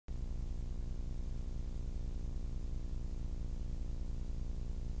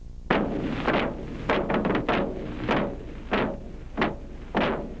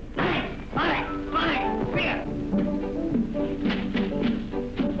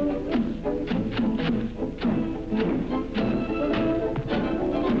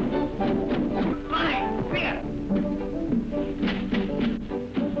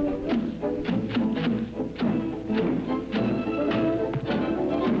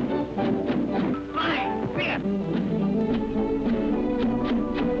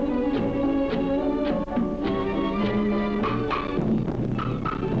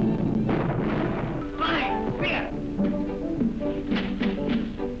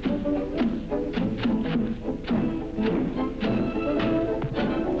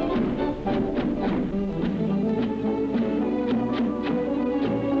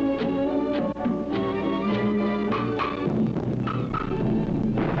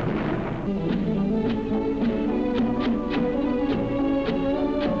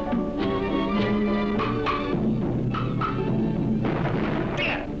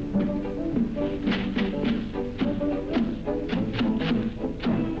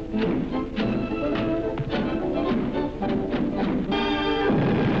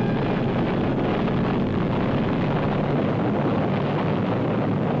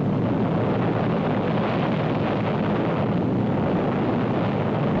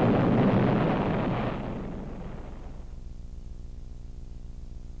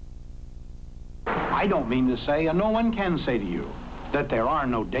I don't mean to say, and no one can say to you, that there are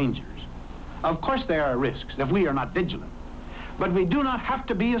no dangers. Of course there are risks if we are not vigilant. But we do not have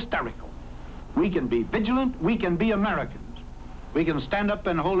to be hysterical. We can be vigilant, we can be Americans. We can stand up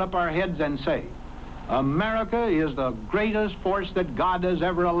and hold up our heads and say, America is the greatest force that God has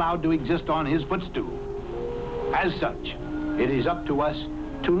ever allowed to exist on his footstool. As such, it is up to us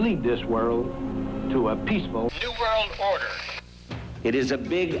to lead this world to a peaceful New World Order. It is a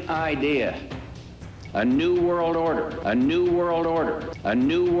big idea. A new world order. A new world order. A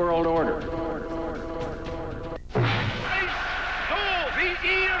new world order. So wie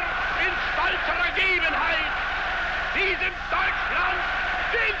ihr in stolzer Ergebenheit diesem Deutschland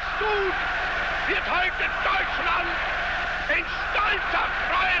Dienst tut, wird heute Deutschland in stolzer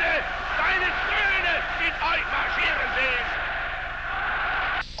Freude seine Söhne in euch marschieren sehen.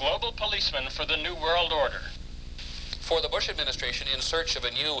 Global policeman for the New World Order. For the Bush administration, in search of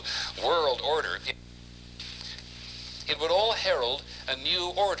a new world order, it would all herald a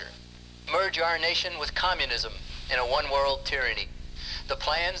new order. Merge our nation with communism in a one-world tyranny. The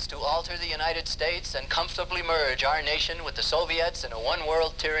plans to alter the United States and comfortably merge our nation with the Soviets in a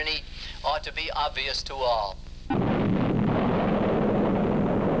one-world tyranny ought to be obvious to all.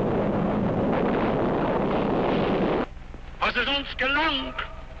 Was es uns gelang,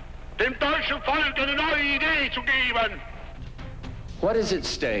 dem deutschen Volk eine neue Idee zu geben. What is at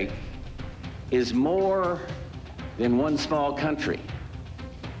stake is more than one small country.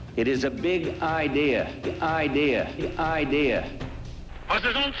 It is a big idea. Was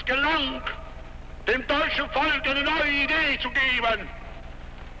es uns gelang, dem deutschen Volk eine neue Idee zu geben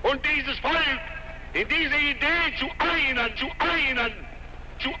und dieses Volk in diese Idee zu einen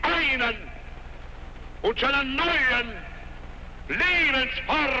und zu einer neuen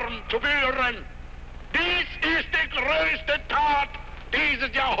Lebensform zu führen. Dies ist die größte Tat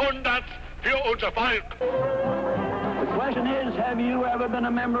dieses Jahrhunderts für unser Volk. The question is, have you ever been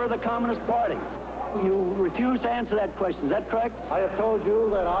a member of the Communist Party? You refuse to answer that question. Is that correct? I have told you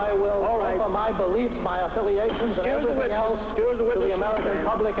that I will offer my beliefs, my affiliations, and everything else to the American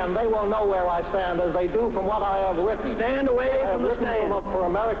public, and they will know where I stand, as they do from what I have written. Stand away from the stand. I have written for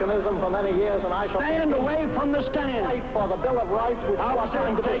Americanism for many years, and I shall stand away from the stand. Fight for the Bill of Rights, which I was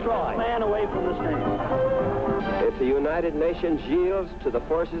trying to destroy. Stand away from the stand. If the United Nations yields to the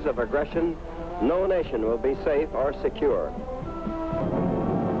forces of aggression, no nation will be safe or secure.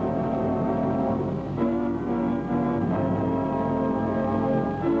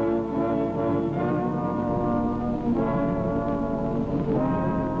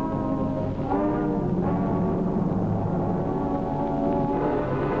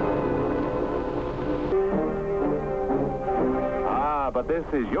 But this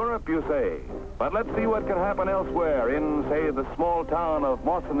is Europe, you say. But let's see what can happen elsewhere in, say, the small town of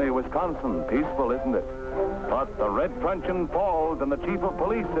Mosinee, Wisconsin. Peaceful, isn't it? But the red truncheon falls and the chief of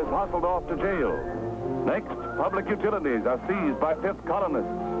police is hustled off to jail. Next, public utilities are seized by fifth colonists.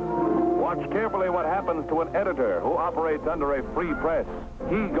 Watch carefully what happens to an editor who operates under a free press.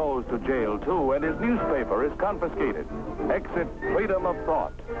 He goes to jail, too, and his newspaper is confiscated. Exit freedom of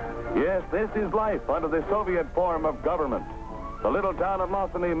thought. Yes, this is life under the Soviet form of government. The little town of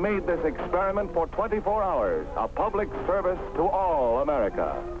Mosinee made this experiment for 24 hours, a public service to all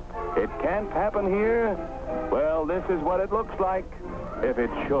America. It can't happen here? Well, this is what it looks like if it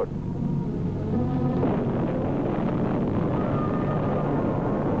should.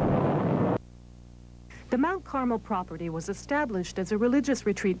 The Mount Carmel property was established as a religious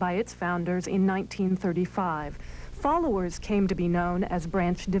retreat by its founders in 1935. Followers came to be known as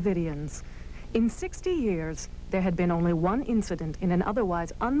Branch Davidians. In 60 years, there had been only one incident in an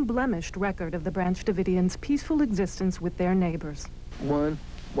otherwise unblemished record of the Branch Davidians' peaceful existence with their neighbors. One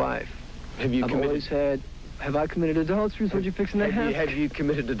wife. Have you committed? Always had. Have I committed adultery? Is what you're fixing to have? Have you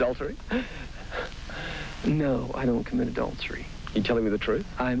committed adultery? No, I don't commit adultery. You telling me the truth?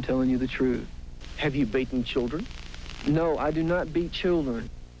 I'm telling you the truth. Have you beaten children? No, I do not beat children.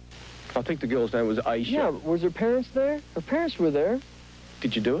 I think the girl's name was Aisha. Yeah, was her parents there? Her parents were there.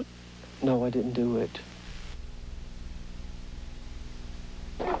 Did you do it? No, I didn't do it.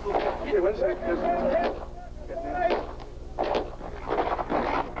 Here, one second.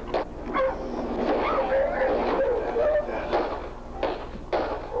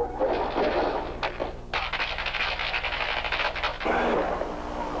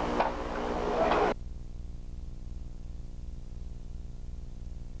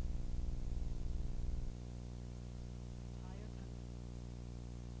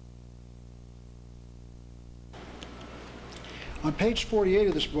 On page 48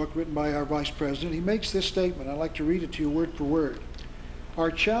 of this book, written by our Vice President, he makes this statement. I'd like to read it to you word for word.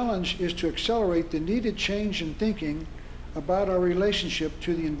 Our challenge is to accelerate the needed change in thinking about our relationship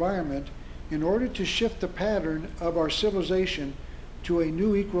to the environment in order to shift the pattern of our civilization to a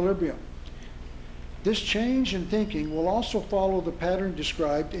new equilibrium. This change in thinking will also follow the pattern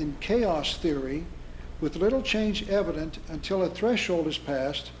described in chaos theory, with little change evident until a threshold is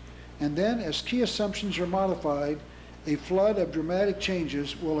passed, and then as key assumptions are modified, a flood of dramatic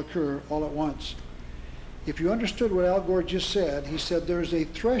changes will occur all at once. If you understood what Al Gore just said, he said there's a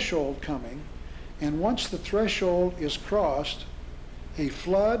threshold coming, and once the threshold is crossed, a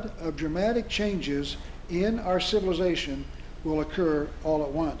flood of dramatic changes in our civilization will occur all at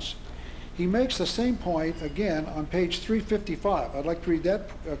once. He makes the same point again on page 355. I'd like to read that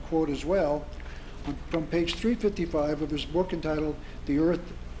quote as well, from page 355 of his book entitled The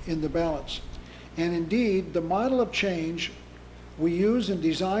Earth in the Balance. And indeed, the model of change we use in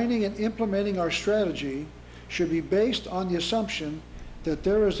designing and implementing our strategy should be based on the assumption that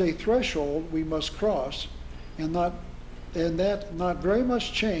there is a threshold we must cross, and that not very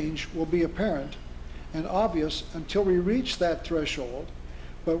much change will be apparent and obvious until we reach that threshold,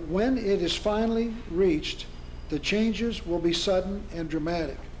 but when it is finally reached, the changes will be sudden and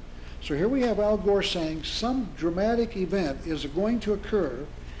dramatic. So here we have Al Gore saying some dramatic event is going to occur,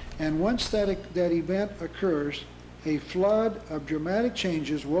 and once that event occurs, a flood of dramatic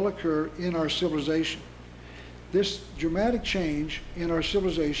changes will occur in our civilization. This dramatic change in our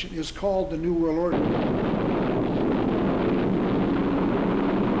civilization is called the New World Order.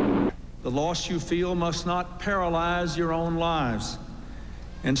 The loss you feel must not paralyze your own lives.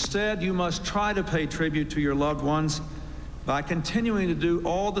 Instead, you must try to pay tribute to your loved ones by continuing to do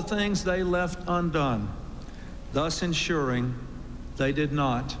all the things they left undone, thus ensuring they did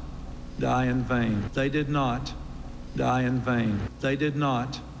not die in vain. They did not die in vain. They did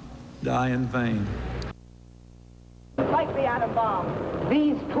not die in vain. Like the atom bomb,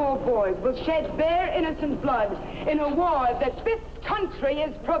 these poor boys will shed their innocent blood in a war that this country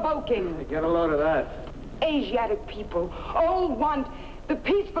is provoking. Get a load of that. Asiatic people all want the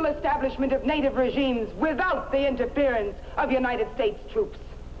peaceful establishment of native regimes without the interference of United States troops.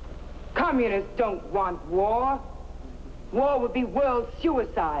 Communists don't want war. War would be world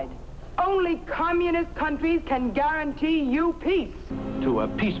suicide. Only communist countries can guarantee you peace. To a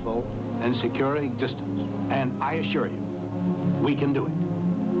peaceful and secure existence. And I assure you, we can do it.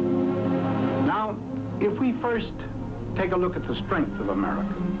 Now, if we first take a look at the strength of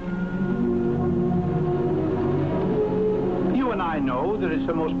America. You and I know that it's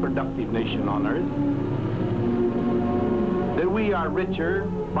the most productive nation on earth. That we are richer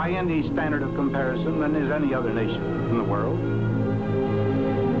by any standard of comparison than is any other nation in the world.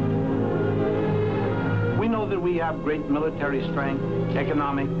 We know that we have great military strength,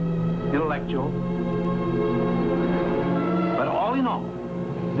 economic, intellectual. But all in all,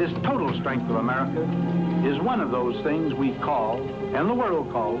 this total strength of America is one of those things we call, and the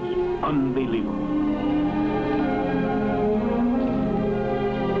world calls, unbelievable.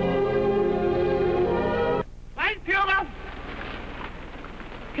 Mein Führer,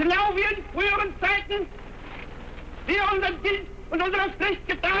 genau wie in früheren Zeiten wir unseren Dienst und unsere Pflicht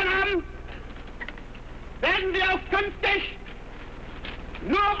getan haben, werden wir auch künftig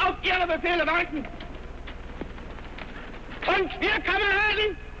nur auf Ihre Befehle warten. Und wir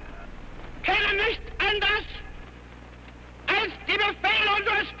Kameraden kennen nicht anders, als die Befehle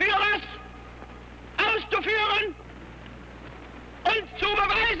unseres Führers auszuführen und zu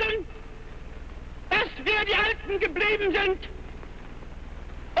beweisen, dass wir die Alten geblieben sind.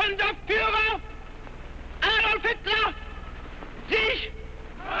 Unser Führer Adolf Hitler sich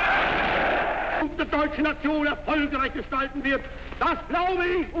der deutschen Nation erfolgreich gestalten wird. Das glaube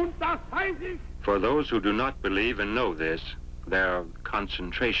ich und das weiß ich. For those who do not believe and know this, there are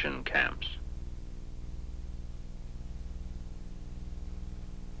concentration camps.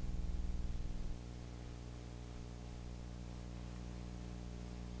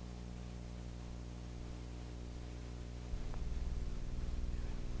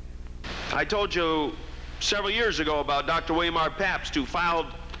 I told you several years ago about Dr. William R. Pabst, who filed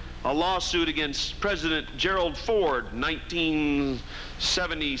a lawsuit against President Gerald Ford,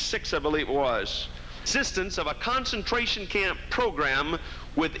 1976, I believe it was. Existence of a concentration camp program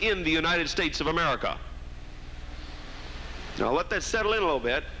within the United States of America. Now let that settle in a little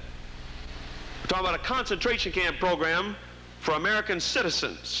bit. We're talking about a concentration camp program for American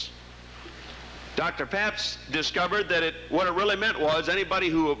citizens. Dr. Pabst discovered that what it really meant was anybody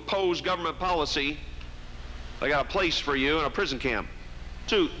who opposed government policy, they got a place for you in a prison camp.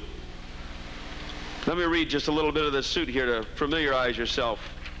 Suit. Let me read just a little bit of this suit here to familiarize yourself.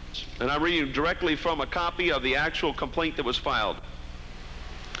 And I'm reading directly from a copy of the actual complaint that was filed.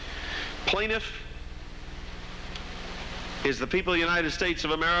 Plaintiff is the people of the United States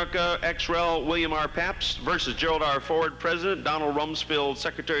of America, ex-rel William R. Pabst versus Gerald R. Ford, President, Donald Rumsfeld,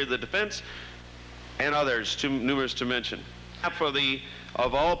 Secretary of the Defense, and others, too numerous to mention.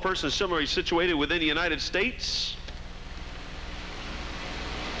 Of all persons similarly situated within the United States.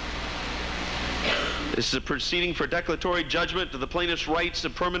 This is a proceeding for declaratory judgment to the plaintiff's rights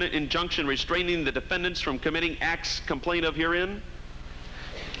of permanent injunction restraining the defendants from committing acts complained of herein.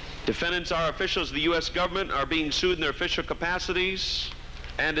 Defendants are officials of the U.S. government, are being sued in their official capacities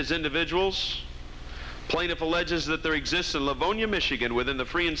and as individuals. Plaintiff alleges that there exists in Livonia, Michigan, within the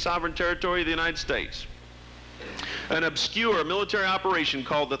free and sovereign territory of the United States, an obscure military operation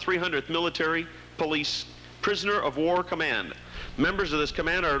called the 300th Military Police Prisoner of War Command. Members of this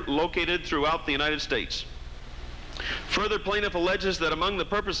command are located throughout the United States. Further, plaintiff alleges that among the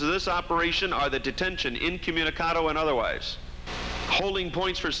purposes of this operation are the detention, incommunicado and otherwise, holding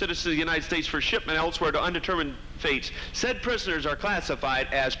points for citizens of the United States for shipment elsewhere to undetermined fates. Said prisoners are classified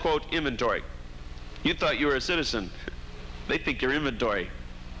as, quote, inventory. You thought you were a citizen. They think you're inventory.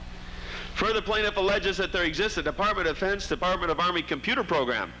 Further, plaintiff alleges that there exists a Department of Defense, Department of Army computer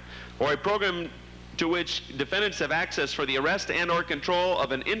program, or a program to which defendants have access for the arrest and or control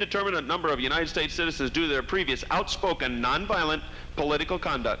of an indeterminate number of United States citizens due to their previous outspoken, nonviolent political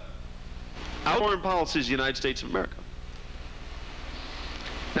conduct. Foreign policies of the United States of America.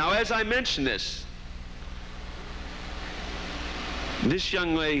 Now, as I mention this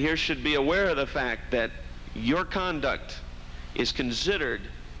young lady here should be aware of the fact that your conduct is considered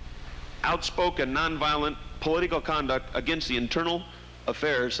outspoken, nonviolent political conduct against the internal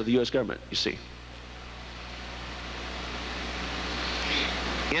affairs of the U.S. government, you see.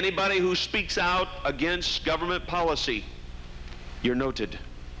 Anybody who speaks out against government policy, you're noted.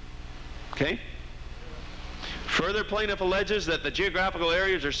 Okay? Further, plaintiff alleges that the geographical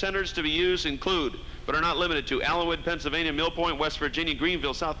areas or centers to be used include, but are not limited to, Allenwood, Pennsylvania, Mill Point, West Virginia,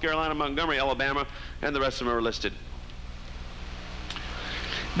 Greenville, South Carolina, Montgomery, Alabama, and the rest of them are listed.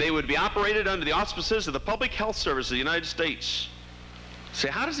 They would be operated under the auspices of the Public Health Service of the United States. Say,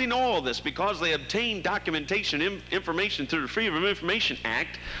 how does he know all this? Because they obtained documentation, information through the Freedom of Information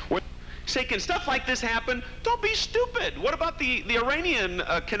Act. Say, can stuff like this happen? Don't be stupid. What about the Iranian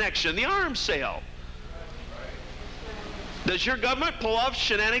connection, the arms sale? Does your government pull off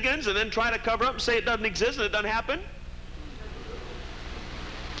shenanigans and then try to cover up and say it doesn't exist and it doesn't happen?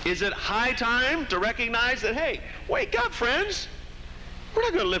 Is it high time to recognize that, hey, wake up, friends. We're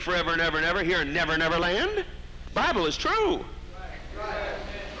not going to live forever and ever and ever here in Never Never Land. The Bible is true.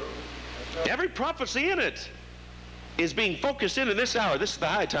 Every prophecy in it is being focused in this hour. This is the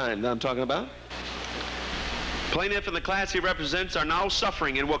high time that I'm talking about. Plaintiff and the class he represents are now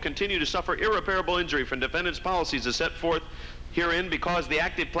suffering and will continue to suffer irreparable injury from defendants' policies as set forth herein because the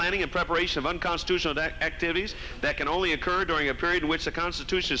active planning and preparation of unconstitutional activities that can only occur during a period in which the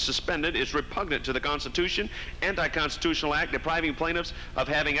Constitution is suspended is repugnant to the Constitution, anti-constitutional act depriving plaintiffs of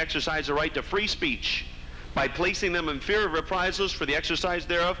having exercised the right to free speech by placing them in fear of reprisals for the exercise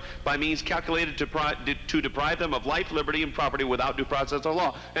thereof by means calculated to deprive them of life, liberty, and property without due process of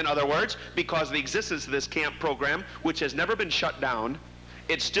law. In other words, because of the existence of this camp program, which has never been shut down,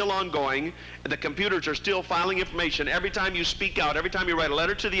 it's still ongoing, the computers are still filing information. Every time you speak out, every time you write a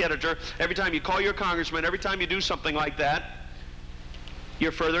letter to the editor, every time you call your congressman, every time you do something like that,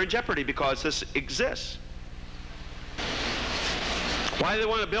 you're further in jeopardy because this exists. Why do they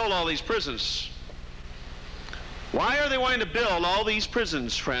want to build all these prisons? Why are they wanting to build all these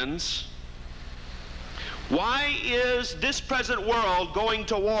prisons, friends? Why is this present world going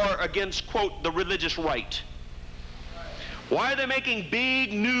to war against, quote, the religious right? Why are they making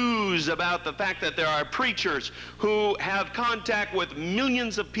big news about the fact that there are preachers who have contact with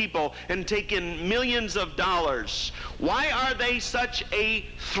millions of people and take in millions of dollars? Why are they such a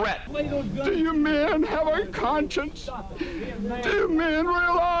threat? Do you men have a conscience? Do you men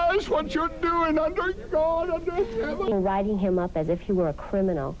realize what you're doing under God, under heaven? Writing him up as if he were a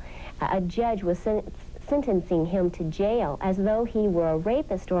criminal. A judge was sentencing him to jail as though he were a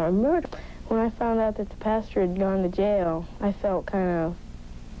rapist or a murderer. When I found out that the pastor had gone to jail, I felt kind of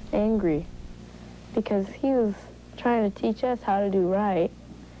angry because he was trying to teach us how to do right,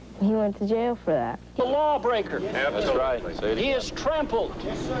 and he went to jail for that. The lawbreaker. That's right. He has trampled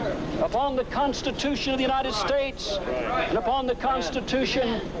upon the Constitution of the United States and upon the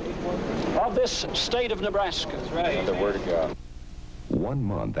Constitution of this state of Nebraska. That's right. The Word of God. 1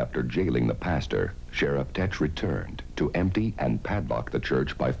 month after jailing the pastor, Sheriff Tetch returned to empty and padlock the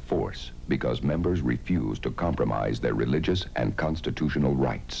church by force because members refused to compromise their religious and constitutional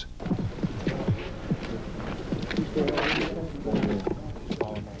rights.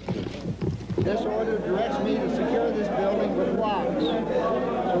 This order directs me to secure this building with locks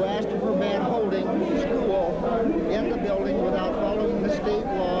so as to prevent holding school in the building without following the state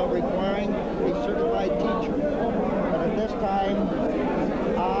law requiring a certified teacher. But at this time,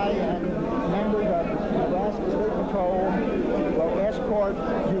 I and members of the Nebraska State Patrol will escort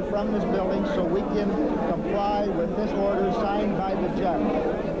you from this building so we can comply with this order signed by the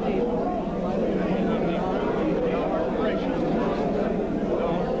judge.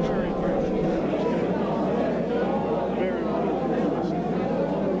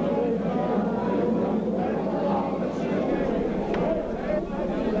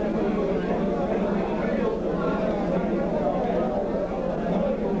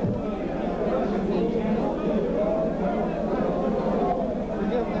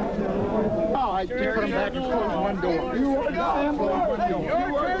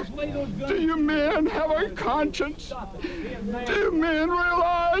 Do you men have a conscience? Do you men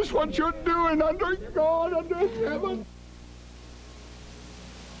realize what you're doing under God, under heaven?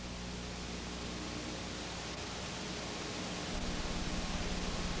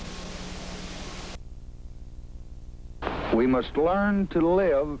 We must learn to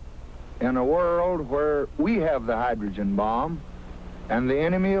live in a world where we have the hydrogen bomb and the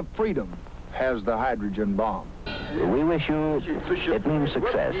enemy of freedom has the hydrogen bomb. We wish you, it means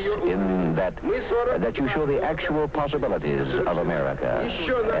success in that you show the actual possibilities of America.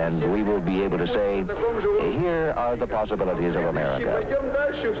 And we will be able to say, here are the possibilities of America.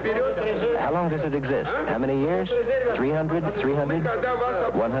 How long does it exist? How many years? 300?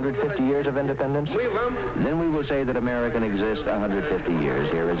 300? 150 years of independence? Then we will say that America can exist 150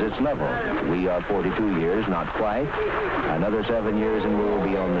 years. Here is its level. We are 42 years, not quite. Another 7 years and we will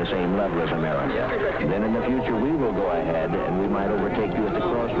be on the same level as America. Then in the future we will go ahead and we might overtake you at the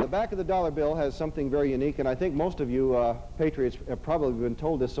crossroads. The back of the dollar bill has something very unique, and I think most of you patriots have probably been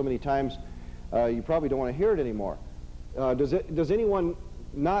told this so many times you probably don't want to hear it anymore. Does anyone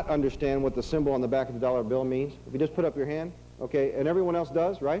not understand what the symbol on the back of the dollar bill means? If you just put up your hand, okay, and everyone else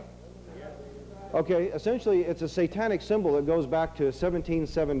does, right? Okay, essentially it's a satanic symbol that goes back to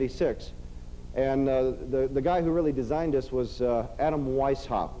 1776, and the guy who really designed this was Adam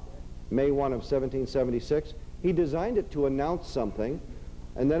Weishaupt, May 1 of 1776. He designed it to announce something,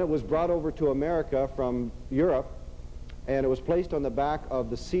 and then it was brought over to America from Europe, and it was placed on the back of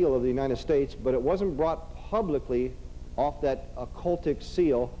the seal of the United States, but it wasn't brought publicly off that occultic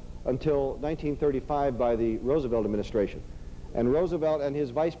seal until 1935 by the Roosevelt administration. And Roosevelt and his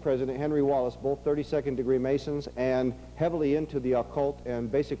vice president, Henry Wallace, both 32nd degree Masons and heavily into the occult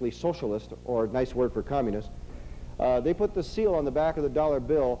and basically socialist, or a nice word for communist, they put the seal on the back of the dollar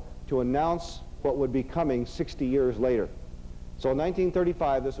bill to announce what would be coming 60 years later. So in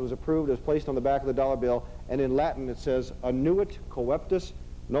 1935, this was approved, it was placed on the back of the dollar bill, and in Latin it says, Annuit coeptus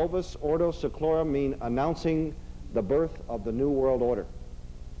novus ordo seclorum, mean announcing the birth of the New World Order.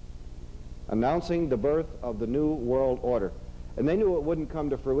 Announcing the birth of the New World Order. And they knew it wouldn't come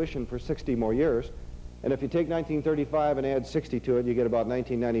to fruition for 60 more years, and if you take 1935 and add 60 to it, you get about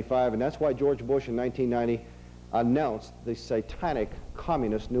 1995, and that's why George Bush in 1990 announced the satanic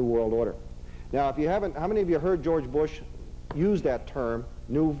communist New World Order. Now, if you haven't, how many of you heard George Bush use that term,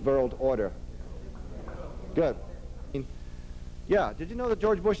 New World Order? Good. Yeah, did you know that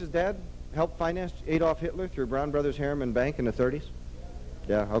George Bush's dad helped finance Adolf Hitler through Brown Brothers Harriman Bank in the 30s?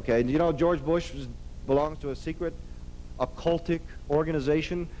 Yeah, okay. Did you know George Bush belongs to a secret occultic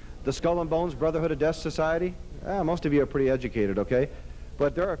organization, the Skull and Bones Brotherhood of Death Society? Most of you are pretty educated, okay?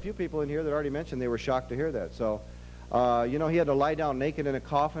 But there are a few people in here that already mentioned they were shocked to hear that. So, you know, he had to lie down naked in a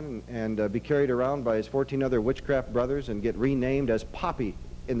coffin and be carried around by his 14 other witchcraft brothers and get renamed as Poppy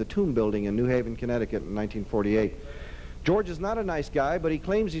in the Tomb Building in New Haven, Connecticut in 1948. George is not a nice guy, but he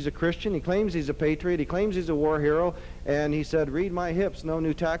claims he's a Christian, he claims he's a patriot, he claims he's a war hero, and he said, read my hips, no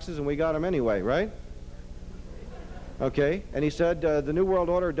new taxes, and we got him anyway, right? Okay, and he said, the New World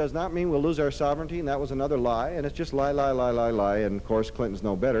Order does not mean we'll lose our sovereignty, and that was another lie, and it's just lie, lie, lie, lie, lie, and of course Clinton's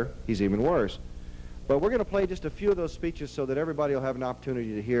no better, he's even worse. But we're going to play just a few of those speeches so that everybody will have an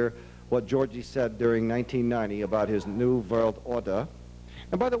opportunity to hear what Georgie said during 1990 about his New World Order.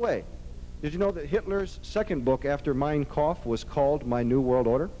 And by the way, did you know that Hitler's second book after Mein Kampf was called My New World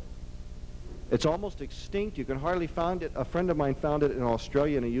Order? It's almost extinct. You can hardly find it. A friend of mine found it in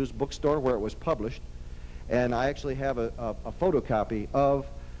Australia in a used bookstore where it was published. And I actually have a photocopy of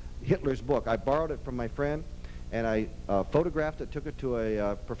Hitler's book. I borrowed it from my friend, and I photographed it, took it to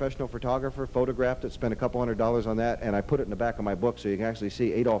a professional photographer, photographed it, spent a couple $100 on that, and I put it in the back of my book so you can actually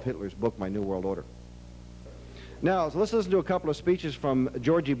see Adolf Hitler's book, My New World Order. Now, so let's listen to a couple of speeches from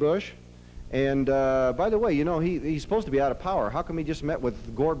Georgie Bush. And by the way, you know, he's supposed to be out of power. How come he just met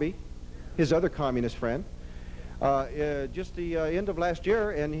with Gorby? his other communist friend. Just the end of last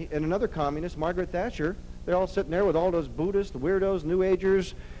year, and another communist, Margaret Thatcher, they're all sitting there with all those Buddhists, weirdos, New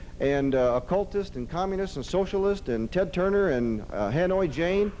Agers, and occultists, and communists, and socialists, and Ted Turner, and Hanoi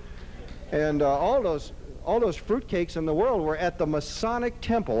Jane, and all those fruitcakes in the world were at the Masonic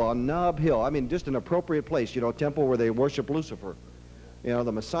Temple on Nob Hill. I mean, just an appropriate place, you know, temple where they worship Lucifer. You know,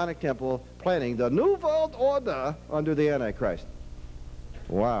 the Masonic Temple planning the New World Order under the Antichrist.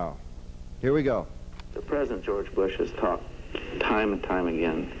 Wow. Here we go. The President George Bush has talked time and time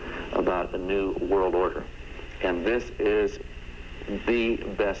again about a new world order. And this is the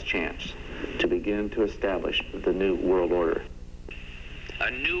best chance to begin to establish the new world order.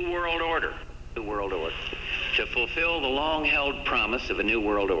 A new world order. New world order. To fulfill the long-held promise of a new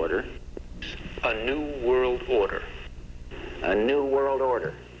world order. A new world order. A new world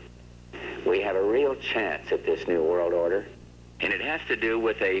order. We have a real chance at this new world order, and it has to do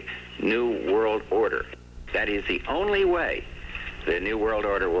with a new world order. That is the only way the new world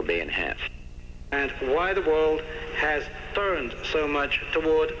order will be enhanced. And why the world has turned so much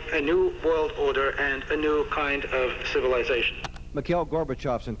toward a new world order and a new kind of civilization. Mikhail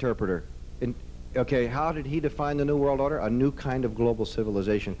Gorbachev's interpreter. Okay, how did he define the new world order? A new kind of global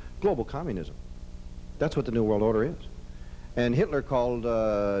civilization. Global communism. That's what the new world order is. And Hitler called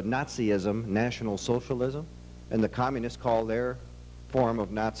Nazism National Socialism, and the communists called their form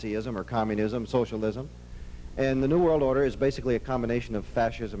of Nazism or communism socialism. And the New World Order is basically a combination of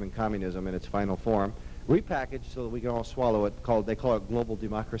fascism and communism in its final form, repackaged so that we can all swallow it. They call it global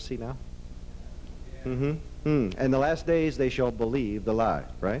democracy now. And the last days they shall believe the lie,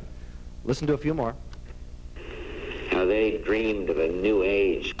 right? Listen to a few more. Now they dreamed of a new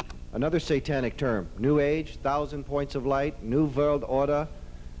age. Another satanic term. New age, 1,000 points of light, new world order,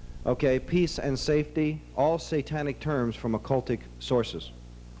 okay, peace and safety, all satanic terms from occultic sources.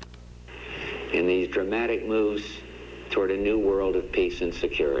 In these dramatic moves toward a new world of peace and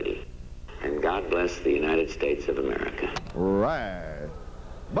security. And God bless the United States of America. Right.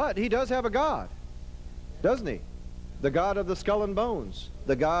 But he does have a God, doesn't he? The God of the skull and bones.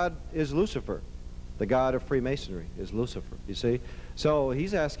 The God is Lucifer. The God of Freemasonry is Lucifer, you see? So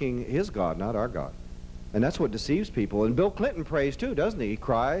he's asking his God, not our God. And that's what deceives people. And Bill Clinton prays too, doesn't he? He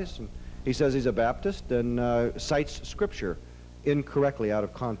cries, and he says he's a Baptist and cites Scripture incorrectly out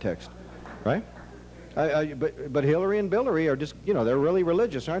of context, right? But Hillary and Billary are just, you know, they're really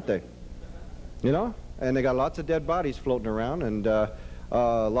religious, aren't they? You know? And they got lots of dead bodies floating around and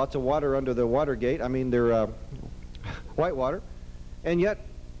lots of water under the Watergate. I mean, they're Whitewater. And yet,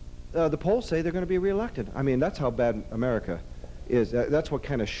 the polls say they're going to be reelected. I mean, that's how bad America is. That's what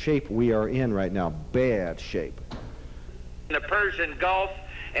kind of shape we are in right now. Bad shape. In the Persian Gulf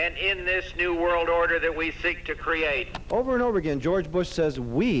and in this new world order that we seek to create. Over and over again, George Bush says,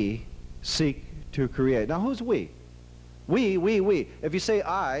 we seek to create. Now, who's we? We. If you say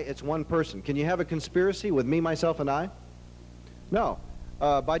I, it's one person. Can you have a conspiracy with me, myself, and I? No.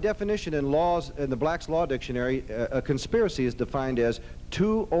 By definition in laws, in the Black's Law Dictionary, a conspiracy is defined as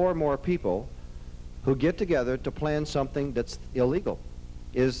two or more people who get together to plan something that's illegal.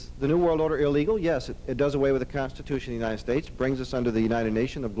 Is the New World Order illegal? Yes, it does away with the Constitution of the United States, brings us under the United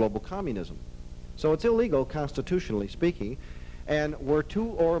Nations of global communism. So it's illegal, constitutionally speaking, and were two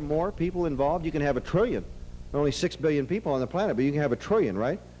or more people involved, you can have 1 trillion. There are only 6 billion people on the planet, but you can have 1 trillion,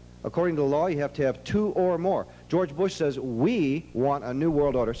 right? According to the law, you have to have 2 or more. George Bush says, we want a new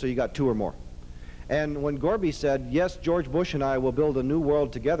world order, so you got 2 or more. And when Gorby said, yes, George Bush and I will build a new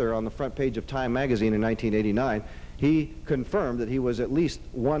world together on the front page of Time magazine in 1989, he confirmed that he was at least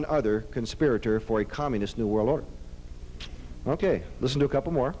one other conspirator for a communist new world order. Okay, listen to a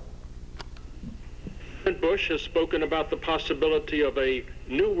couple more. President Bush has spoken about the possibility of a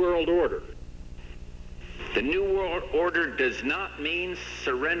new world order. The new world order does not mean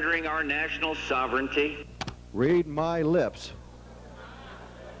surrendering our national sovereignty. Read my lips.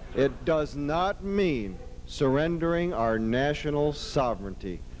 It does not mean surrendering our national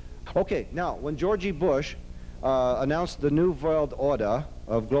sovereignty. Okay, now, when George E. Bush announced the New World Order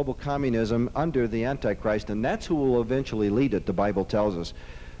of global communism under the Antichrist, and that's who will eventually lead it, the Bible tells us.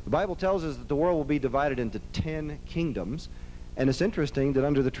 The Bible tells us that the world will be divided into 10 kingdoms, and it's interesting that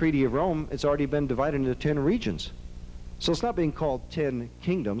under the Treaty of Rome, it's already been divided into 10 regions. So it's not being called 10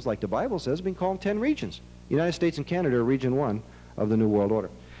 kingdoms like the Bible says, it's being called 10 regions. The United States and Canada are region 1 of the New World Order.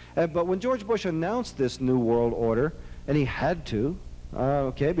 But when George Bush announced this New World Order, and he had to,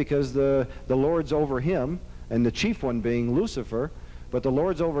 okay, because the lords over him, and the chief one being Lucifer, but the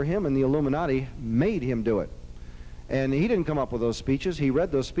lords over him and the Illuminati made him do it. And he didn't come up with those speeches. He read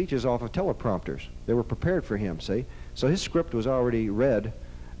those speeches off of teleprompters. They were prepared for him, see? So his script was already read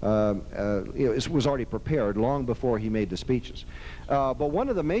It was already prepared long before he made the speeches. But one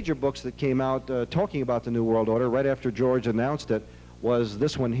of the major books that came out talking about the New World Order right after George announced it was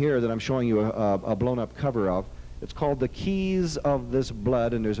this one here that I'm showing you a blown-up cover of. It's called The Keys of This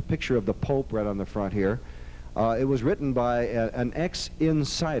Blood, and there's a picture of the Pope right on the front here. It was written by an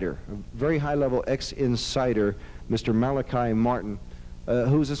ex-insider, a very high-level ex-insider, Mr. Malachi Martin,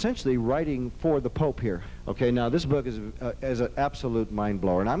 who's essentially writing for the Pope here. Okay, now this book is an absolute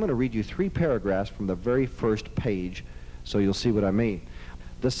mind-blower, and I'm going to read you 3 paragraphs from the very first page so you'll see what I mean.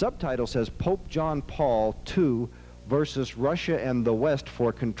 The subtitle says, Pope John Paul II versus Russia and the West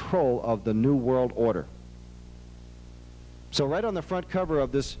for control of the New World Order. So right on the front cover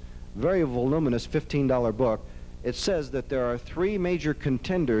of this very voluminous $15 book, it says that there are 3 major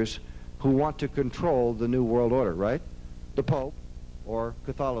contenders who want to control the New World Order, right? The Pope, or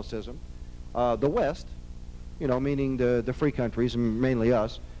Catholicism, the West, you know, meaning the free countries, and mainly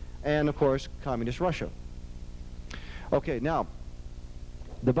us, and of course, Communist Russia. Okay, now,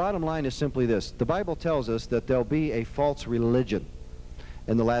 the bottom line is simply this. The Bible tells us that there'll be a false religion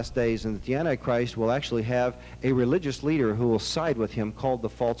in the last days, and that the Antichrist will actually have a religious leader who will side with him called the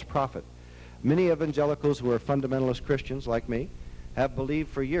false prophet. Many evangelicals who are fundamentalist Christians, like me, have believed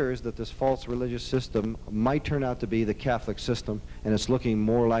for years that this false religious system might turn out to be the Catholic system, and it's looking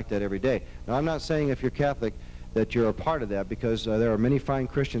more like that every day. Now, I'm not saying if you're Catholic that you're a part of that, because there are many fine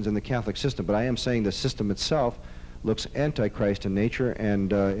Christians in the Catholic system, but I am saying the system itself looks antichrist in nature,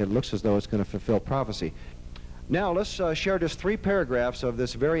 and it looks as though it's going to fulfill prophecy. Now, let's share just 3 paragraphs of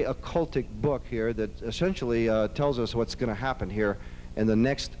this very occultic book here that essentially tells us what's going to happen here in the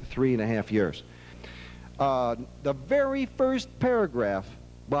next 3.5 years. The very first paragraph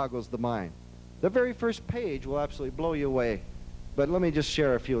boggles the mind. The very first page will absolutely blow you away. But let me just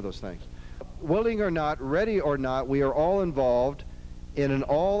share a few of those things. Willing or not, ready or not, we are all involved in an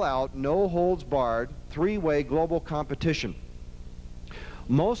all-out, no-holds-barred, 3-way global competition.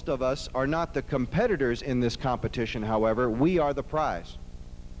 Most of us are not the competitors in this competition, however. We are the prize.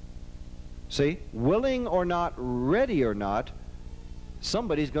 See? Willing or not, ready or not,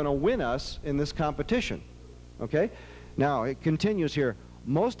 somebody's going to win us in this competition. Okay? Now, it continues here.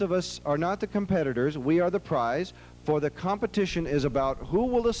 Most of us are not the competitors. We are the prize, for the competition is about who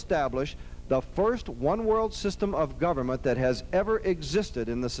will establish the first one-world system of government that has ever existed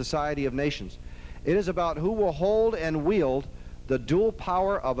in the society of nations. It is about who will hold and wield the dual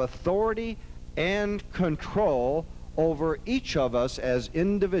power of authority and control over each of us as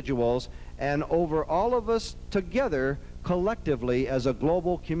individuals and over all of us together collectively as a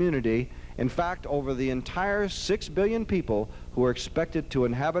global community. In fact, over the entire 6 billion people who are expected to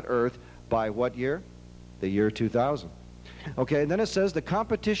inhabit Earth by what year? The year 2000. Okay, and then it says the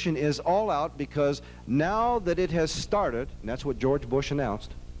competition is all out because now that it has started, and that's what George Bush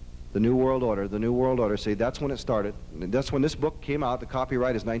announced, the New World Order, the New World Order. See, that's when it started. And that's when this book came out. The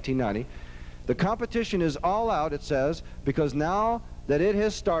copyright is 1990. The competition is all out, it says, because now that it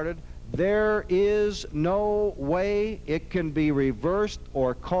has started, there is no way it can be reversed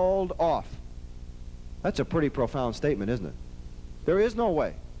or called off. That's a pretty profound statement, isn't it? There is no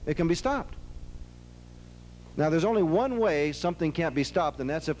way it can be stopped. Now, there's only one way something can't be stopped, and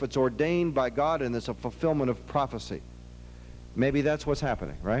that's if it's ordained by God and it's a fulfillment of prophecy. Maybe that's what's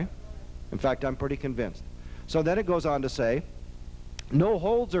happening, right? In fact, I'm pretty convinced. So then it goes on to say, no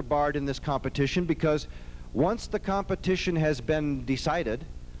holds are barred in this competition because once the competition has been decided,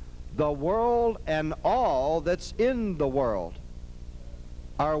 the world and all that's in the world,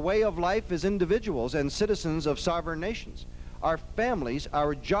 our way of life as individuals and citizens of sovereign nations, our families,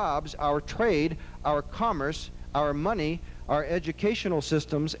 our jobs, our trade, our commerce, our money, our educational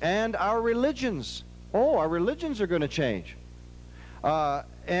systems, and our religions. Oh, our religions are going to change.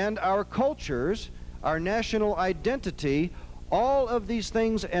 And our cultures, our national identity, all of these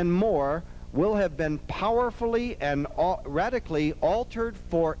things and more will have been powerfully and radically altered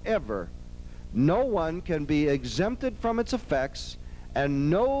forever. No one can be exempted from its effects, and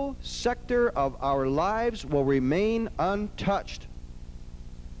no sector of our lives will remain untouched.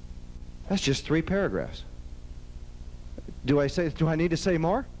 That's just 3 paragraphs. Do I need to say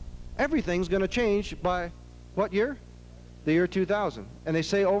more? Everything's going to change by what year? The year 2000. And they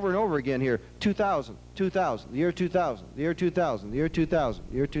say over and over again here, 2000, 2000, the year 2000, the year 2000, the year 2000,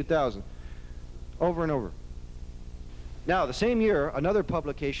 the year 2000. Over and over. Now, the same year, another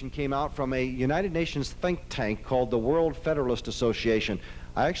publication came out from a United Nations think tank called the World Federalist Association.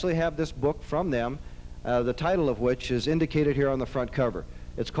 I actually have this book from them, the title of which is indicated here on the front cover.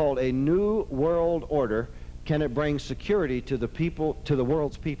 It's called A New World Order. Can it bring security to the people, to the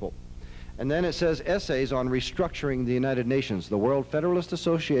world's people? And then it says essays on restructuring the United Nations, the World Federalist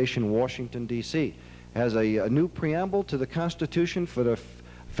Association, Washington, D.C. Has a new preamble to the Constitution for the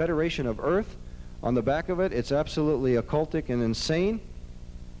Federation of Earth. On the back of it, it's absolutely occultic and insane.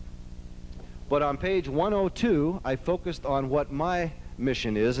 But on page 102, I focused on what my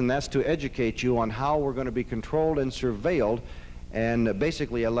mission is, and that's to educate you on how we're going to be controlled and surveilled, and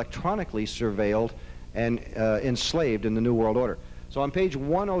basically electronically surveilled and enslaved in the New World Order. So on page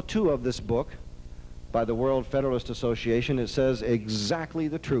 102 of this book by the World Federalist Association, it says exactly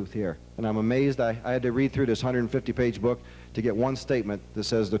the truth here. And I'm amazed I had to read through this 150-page book to get one statement that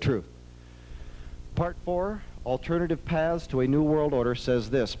says the truth. Part 4, Alternative Paths to a New World Order, says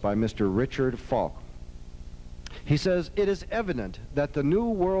this by Mr. Richard Falk. He says, it is evident that the New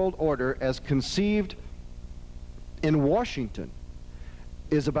World Order as conceived in Washington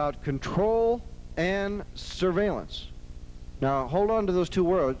is about control and surveillance. Now, hold on to those two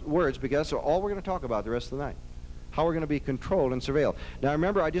words, because that's all we're going to talk about the rest of the night. How we're going to be controlled and surveilled. Now,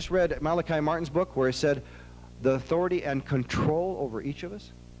 remember, I just read Malachi Martin's book where he said the authority and control over each of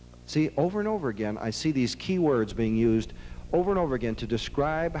us. See, over and over again, I see these key words being used over and over again to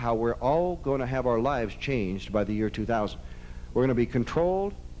describe how we're all going to have our lives changed by the year 2000. We're going to be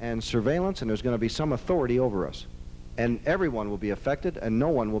controlled and surveillance, and there's going to be some authority over us. And everyone will be affected, and no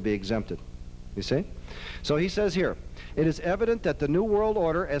one will be exempted. You see? So he says here, it is evident that the New World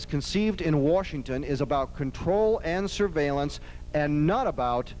Order as conceived in Washington is about control and surveillance and not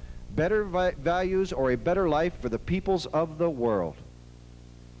about better values or a better life for the peoples of the world.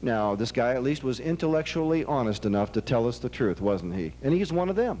 Now, this guy at least was intellectually honest enough to tell us the truth, wasn't he? And he's one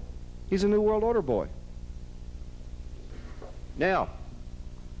of them. He's a New World Order boy. Now,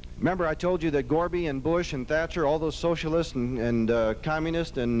 remember I told you that Gorby and Bush and Thatcher, all those socialists and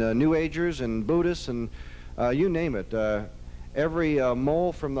communists and New Agers and Buddhists and you name it, every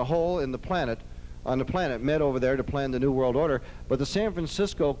mole from the hole in the planet, on the planet, met over there to plan the New World Order. But the San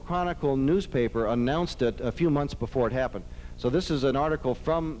Francisco Chronicle newspaper announced it a few months before it happened. So this is an article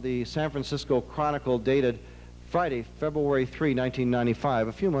from the San Francisco Chronicle dated Friday, February 3, 1995,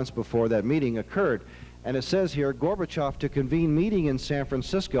 a few months before that meeting occurred. And it says here, Gorbachev to convene meeting in San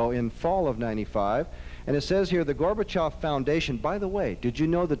Francisco in fall of '95. And it says here, the Gorbachev Foundation, by the way, did you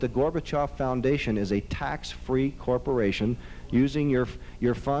know that the Gorbachev Foundation is a tax-free corporation using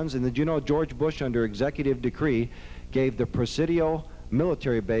your funds? And did you know George Bush, under executive decree, gave the Presidio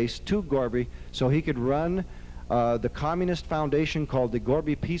military base to Gorby so he could run the communist foundation called the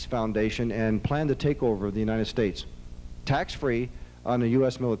Gorby Peace Foundation and plan the takeover of the United States, tax-free on a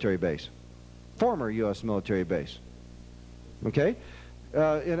U.S. military base, former U.S. military base. Okay?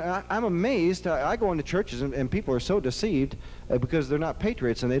 And I'm amazed. I go into churches and people are so deceived because they're not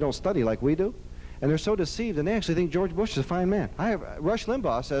patriots and they don't study like we do. And they're so deceived and they actually think George Bush is a fine man. Rush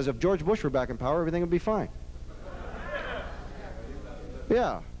Limbaugh says if George Bush were back in power, everything would be fine.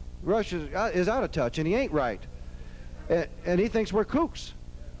 Yeah, Rush is out of touch and he ain't right. And he thinks we're kooks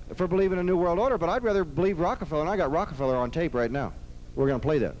for believing in a New World Order, but I'd rather believe Rockefeller, and I got Rockefeller on tape right now. We're going to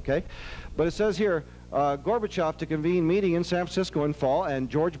play that, okay? But it says here, Gorbachev to convene meeting in San Francisco in fall, and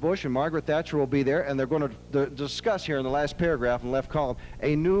George Bush and Margaret Thatcher will be there, and they're going to discuss here in the last paragraph in the left column,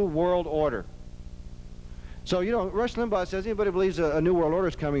 a New World Order. So, you know, Rush Limbaugh says anybody believes a New World Order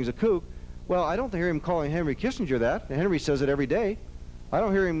is coming is a kook. Well, I don't hear him calling Henry Kissinger that, and Henry says it every day. I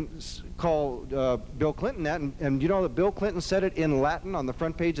don't hear him call Bill Clinton that, and you know that Bill Clinton said it in Latin on the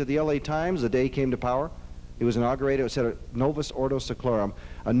front page of the LA Times the day he came to power. It was inaugurated, it said, Novus Ordo Seclorum,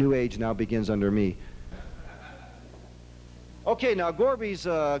 a new age now begins under me. Okay, now Gorby's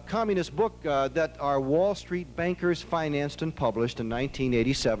communist book that our Wall Street bankers financed and published in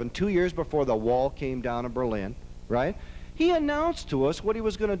 1987, 2 years before the wall came down in Berlin, right? He announced to us what he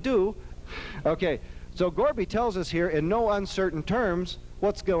was going to do. Okay. So Gorby tells us here in no uncertain terms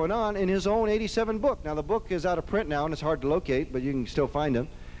what's going on in his own '87 book. Now the book is out of print now and it's hard to locate, but you can still find him.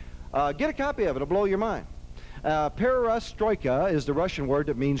 Get a copy of it, it'll blow your mind. Perestroika is the Russian word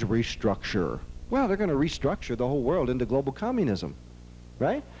that means restructure. Well, they're going to restructure the whole world into global communism,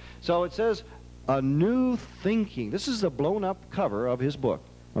 right? So it says a new thinking. This is the blown up cover of his book,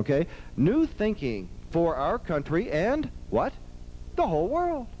 okay? New thinking for our country and what? The whole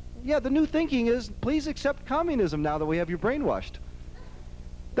world. Yeah, the new thinking is, please accept communism now that we have you brainwashed.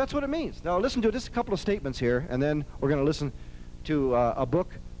 That's what it means. Now listen to just a couple of statements here, and then we're going to listen to a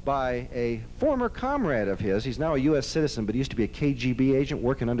book by a former comrade of his. He's now a U.S. citizen, but he used to be a KGB agent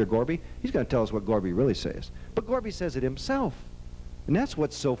working under Gorby. He's going to tell us what Gorby really says. But Gorby says it himself. And that's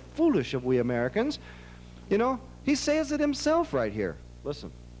what's so foolish of we Americans. You know, he says it himself right here.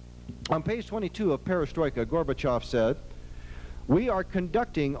 Listen. On page 22 of Perestroika, Gorbachev said, We are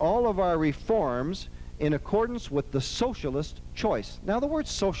conducting all of our reforms in accordance with the socialist choice. Now, the word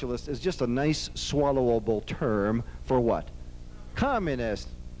socialist is just a nice swallowable term for what? Communist.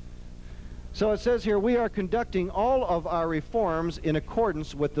 So it says here, we are conducting all of our reforms in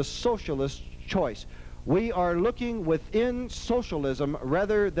accordance with the socialist choice. We are looking within socialism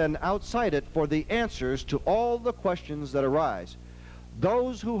rather than outside it for the answers to all the questions that arise.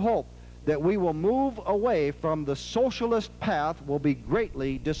 Those who hope that we will move away from the socialist path will be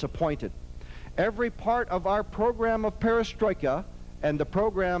greatly disappointed. Every part of our program of perestroika, and the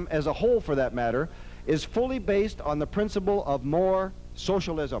program as a whole for that matter, is fully based on the principle of more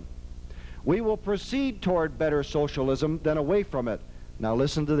socialism. We will proceed toward better socialism than away from it. Now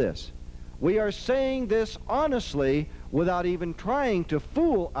listen to this. We are saying this honestly without even trying to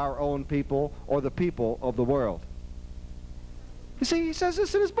fool our own people or the people of the world. You see, he says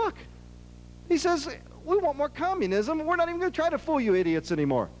this in his book. He says, we want more communism. We're not even going to try to fool you idiots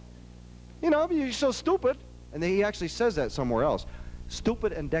anymore. You know, you're so stupid. And he actually says that somewhere else.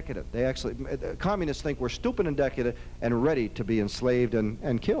 Stupid and decadent. They actually, communists think we're stupid and decadent and ready to be enslaved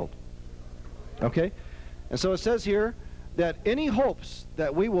and killed. Okay? And so it says here that any hopes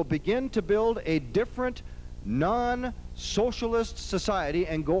that we will begin to build a different non-socialist society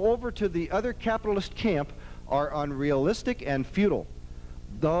and go over to the other capitalist camp are unrealistic and futile.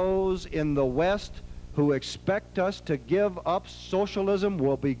 Those in the West who expect us to give up socialism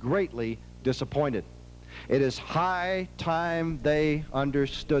will be greatly disappointed. It is high time they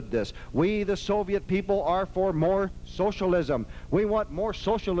understood this. We, the Soviet people, are for more socialism. We want more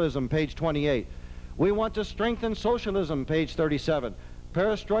socialism, page 28. We want to strengthen socialism, page 37.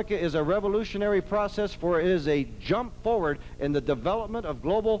 Perestroika is a revolutionary process, for it is a jump forward in the development of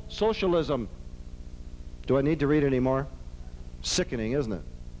global socialism. Do I need to read any more? Sickening, isn't it?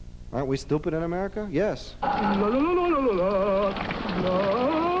 Aren't we stupid in America? Yes. Listen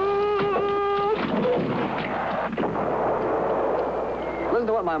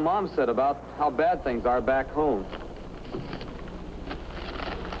to what my mom said about how bad things are back home.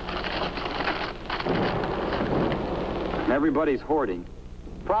 Everybody's hoarding.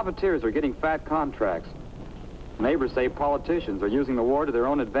 Profiteers are getting fat contracts. Neighbors say politicians are using the war to their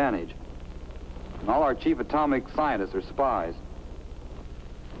own advantage. And all our chief atomic scientists are spies.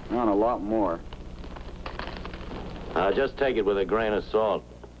 And a lot more. Just take it with a grain of salt.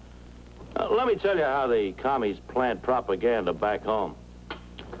 Let me tell you how the commies plant propaganda back home.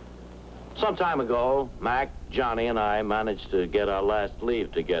 Some time ago, Mac, Johnny, and I managed to get our last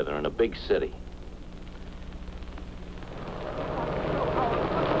leave together in a big city.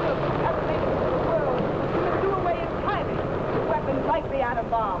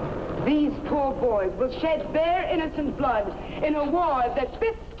 These poor boys will shed their innocent blood in a war that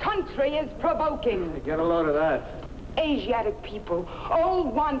this country is provoking. Get a load of that. Asiatic people all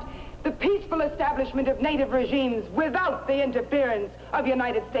want the peaceful establishment of native regimes without the interference of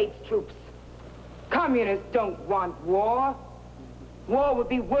United States troops. Communists don't want war. War would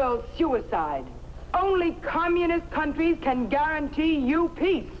be world suicide. Only communist countries can guarantee you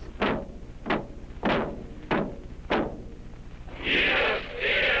peace.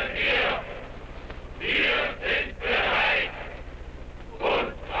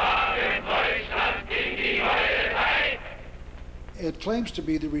 It claims to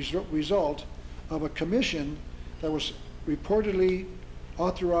be the result of a commission that was reportedly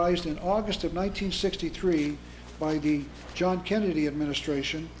authorized in August of 1963 by the John Kennedy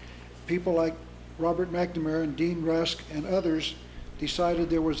administration. People like Robert McNamara and Dean Rusk and others decided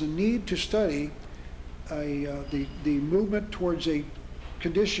there was a need to study the movement towards a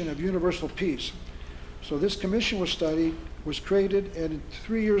condition of universal peace. So this commission was studied, was created, and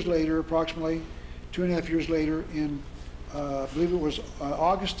 3 years later, approximately 2.5 years later, in I believe it was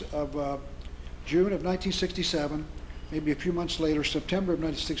June of 1967, maybe a few months later, September of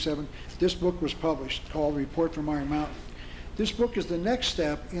 1967, this book was published called Report from Iron Mountain. This book is the next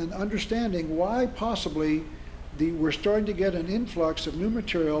step in understanding why possibly we're starting to get an influx of new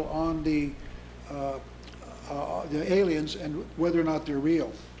material on the aliens and whether or not they're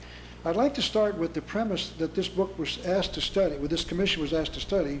real. I'd like to start with the premise that this book was asked to study, what this commission was asked to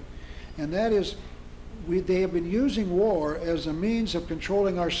study, and that is they have been using war as a means of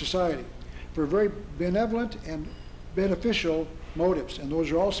controlling our society for very benevolent and beneficial motives, and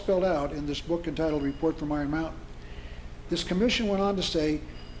those are all spelled out in this book entitled Report from Iron Mountain. This commission went on to say,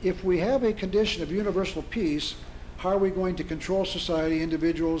 if we have a condition of universal peace, how are we going to control society,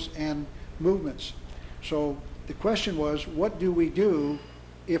 individuals, and movements? So the question was, what do we do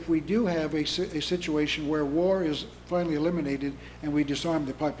if we do have a situation where war is finally eliminated and we disarm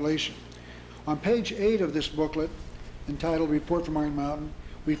the population? On page 8 of this booklet, entitled Report from Iron Mountain,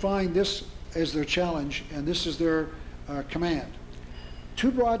 we find this as their challenge, and this is their command.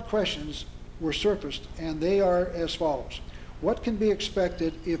 Two broad questions were surfaced, and they are as follows. What can be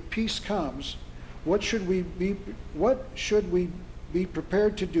expected if peace comes? What should we be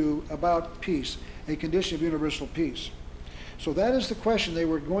prepared to do about peace, a condition of universal peace? So that is the question they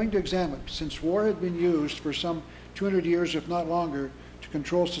were going to examine. Since war had been used for some 200 years, if not longer, to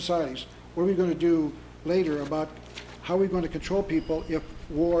control societies, what are we going to do later about how are we going to control people if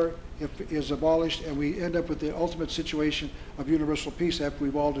war is abolished and we end up with the ultimate situation of universal peace after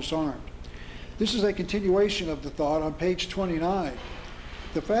we've all disarmed? This is a continuation of the thought on page 29.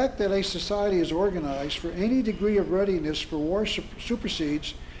 The fact that a society is organized for any degree of readiness for war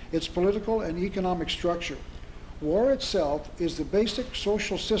supersedes its political and economic structure. War itself is the basic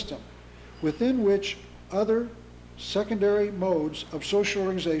social system within which other secondary modes of social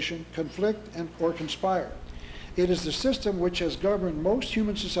organization conflict or conspire. It is the system which has governed most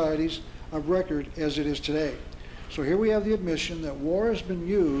human societies of record as it is today. So here we have the admission that war has been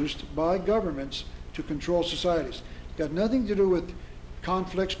used by governments to control societies. It's got nothing to do with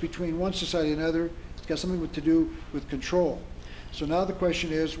conflicts between one society and another. It's got something to do with control. So now the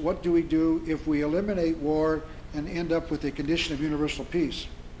question is, what do we do if we eliminate war and end up with a condition of universal peace?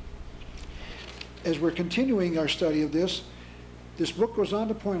 As we're continuing our study of this, this book goes on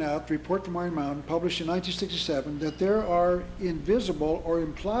to point out, the Report from Iron Mountain, published in 1967, that there are invisible or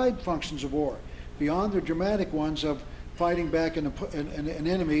implied functions of war, beyond the dramatic ones of fighting back an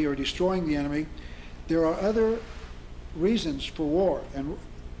enemy or destroying the enemy. There are other reasons for war, and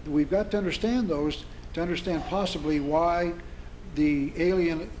we've got to understand those to understand possibly why the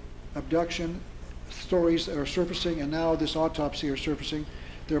alien abduction stories are surfacing and now this autopsy are surfacing.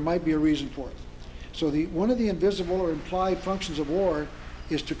 There might be a reason for it. So one of the invisible or implied functions of war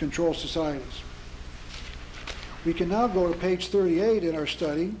is to control societies. We can now go to page 38 in our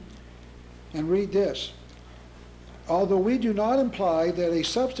study and read this. Although we do not imply that a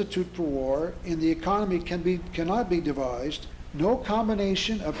substitute for war in the economy cannot be devised, no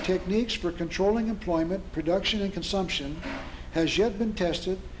combination of techniques for controlling employment, production, and consumption has yet been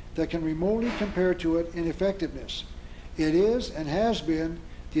tested that can remotely compare to it in effectiveness. It is and has been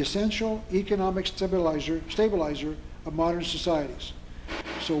the essential economic stabilizer of modern societies.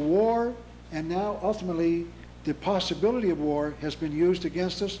 So war, and now ultimately the possibility of war, has been used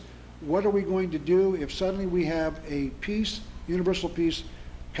against us. What are we going to do if suddenly we have a peace, universal peace,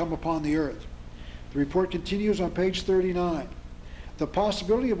 come upon the earth? The report continues on page 39. The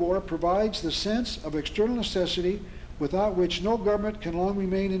possibility of war provides the sense of external necessity without which no government can long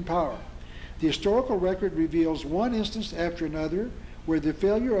remain in power. The historical record reveals one instance after another where the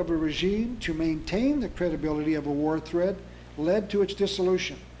failure of a regime to maintain the credibility of a war threat led to its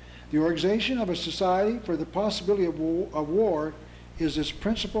dissolution. The organization of a society for the possibility of war is its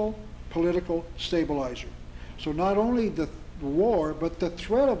principal political stabilizer. So not only the war, but the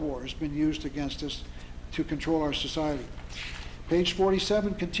threat of war has been used against us to control our society. Page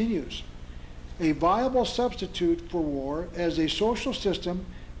 47 continues. A viable substitute for war as a social system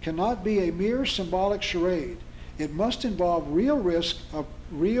cannot be a mere symbolic charade. It must involve real risk of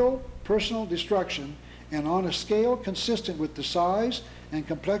real personal destruction and on a scale consistent with the size and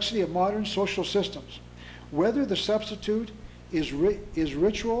complexity of modern social systems. Whether the substitute is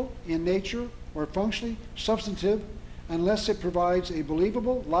ritual in nature or functionally substantive, unless it provides a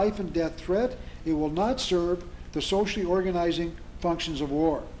believable life and death threat, it will not serve the socially organizing functions of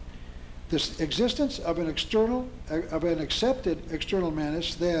war. The existence of an accepted external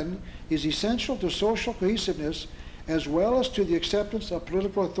menace, then, is essential to social cohesiveness as well as to the acceptance of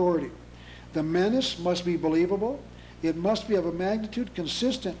political authority. The menace must be believable. It must be of a magnitude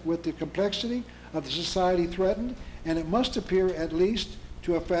consistent with the complexity of the society threatened, and it must appear at least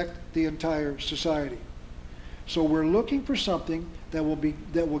to affect the entire society. So we're looking for something that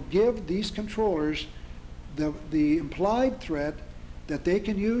will give these controllers the implied threat that they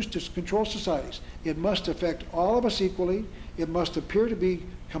can use to control societies. It must affect all of us equally. It must appear to be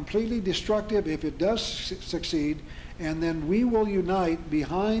completely destructive if it does succeed, and then we will unite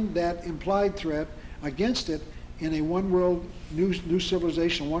behind that implied threat against it in a one world, new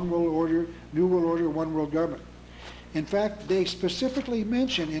civilization, one world order, new world order, one world government. In fact, they specifically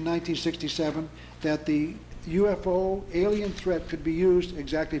mentioned in 1967 that the UFO alien threat could be used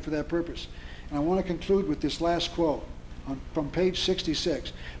exactly for that purpose. And I want to conclude with this last quote from page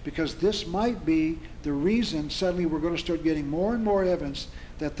 66, because this might be the reason suddenly we're going to start getting more and more evidence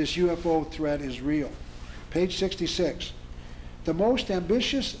that this UFO threat is real. Page 66. The most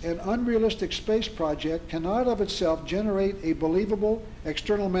ambitious and unrealistic space project cannot of itself generate a believable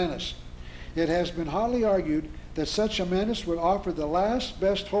external menace. It has been hotly argued that such a menace would offer the last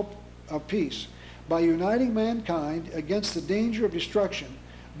best hope of peace by uniting mankind against the danger of destruction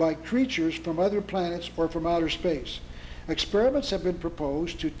by creatures from other planets or from outer space. Experiments have been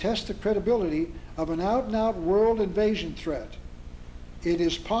proposed to test the credibility of an out-and-out world invasion threat. It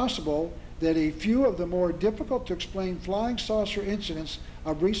is possible that a few of the more difficult to explain flying saucer incidents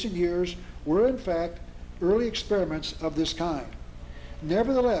of recent years were in fact early experiments of this kind.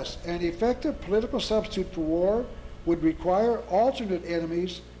 Nevertheless, an effective political substitute for war would require alternate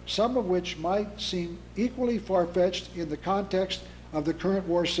enemies, some of which might seem equally far-fetched in the context of the current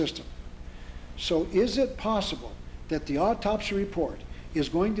war system. So is it possible that the autopsy report is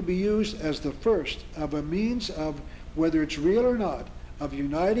going to be used as the first of a means of, whether it's real or not, of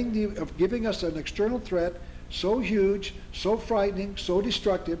uniting, of giving us an external threat so huge, so frightening, so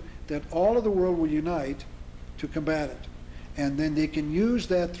destructive that all of the world will unite to combat it? And then they can use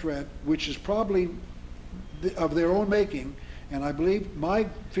that threat, which is probably of their own making, and I believe my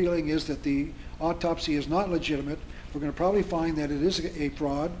feeling is that the autopsy is not legitimate. We're going to probably find that it is a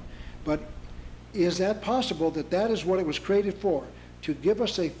fraud, but is that possible that that is what it was created for, to give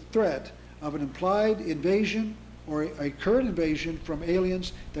us a threat of an implied invasion or a current invasion from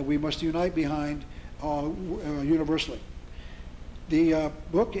aliens that we must unite behind universally? The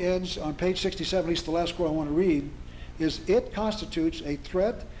book ends on page 67, at least the last quote I want to read, is it constitutes a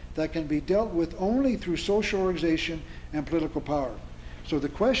threat that can be dealt with only through social organization and political power. So the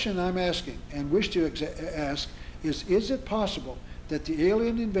question I'm asking and wish to ask is it possible that the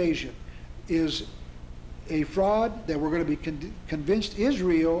alien invasion is a fraud that we're going to be convinced is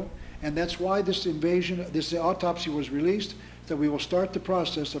real, and that's why this invasion, this autopsy was released, that we will start the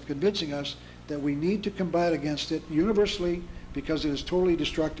process of convincing us that we need to combat against it universally because it is totally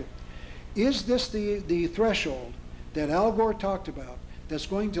destructive? Is this the threshold that Al Gore talked about that's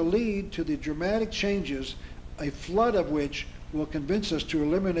going to lead to the dramatic changes, a flood of which will convince us to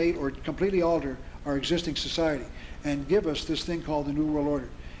eliminate or completely alter our existing society and give us this thing called the New World Order?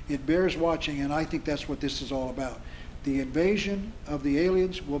 It bears watching, and I think that's what this is all about. The invasion of the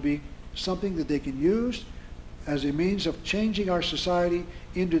aliens will be something that they can use as a means of changing our society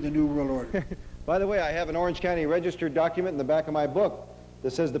into the New World Order. By the way, I have an Orange County Register document in the back of my book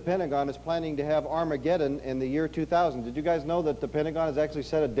that says the Pentagon is planning to have Armageddon in the year 2000. Did you guys know that the Pentagon has actually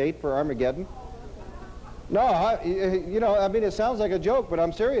set a date for Armageddon? No, you know, I mean, it sounds like a joke, but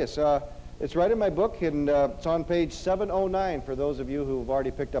I'm serious. It's right in my book, and it's on page 709 for those of you who have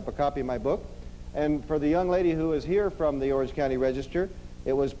already picked up a copy of my book. And for the young lady who is here from the Orange County Register,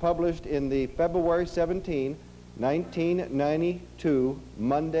 it was published in the February 17, 1992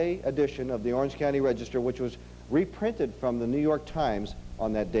 Monday edition of the Orange County Register, which was reprinted from the New York Times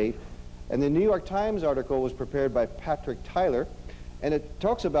on that date. And the New York Times article was prepared by Patrick Tyler, and it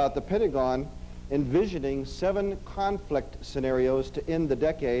talks about the Pentagon envisioning 7 conflict scenarios to end the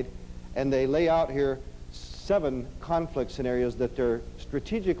decade, and they lay out here 7 conflict scenarios that they're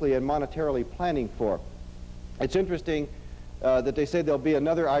strategically and monetarily planning for. It's interesting that they say there'll be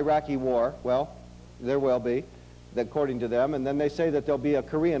another Iraqi war. Well, there will be, according to them. And then they say that there'll be a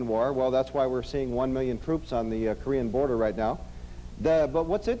Korean war. Well, that's why we're seeing 1 million troops on the Korean border right now. But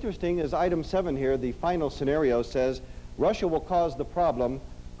what's interesting is item 7 here, the final scenario, says Russia will cause the problem,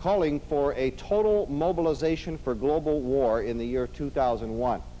 calling for a total mobilization for global war in the year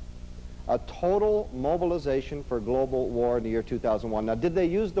 2001. A total mobilization for global war in the year 2001. Now, did they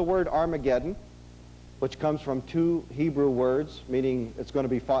use the word Armageddon, which comes from 2 Hebrew words, meaning it's going to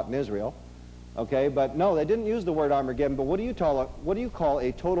be fought in Israel? Okay, but no, they didn't use the word Armageddon. But what do you call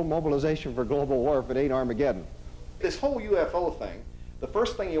a total mobilization for global war if it ain't Armageddon? This whole UFO thing, the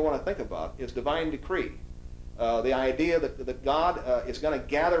first thing you want to think about is divine decree. The idea that God is going to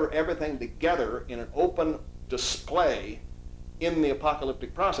gather everything together in an open display in the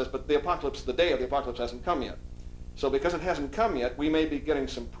apocalyptic process, but the apocalypse, the day of the apocalypse hasn't come yet. So because it hasn't come yet, we may be getting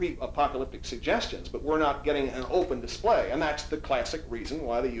some pre-apocalyptic suggestions, but we're not getting an open display. And that's the classic reason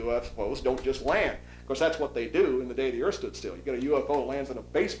why the UFOs don't just land. Of course, that's what they do in the day the Earth stood still. You get a UFO that lands in a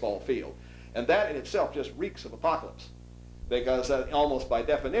baseball field. And that in itself just reeks of apocalypse. Because almost by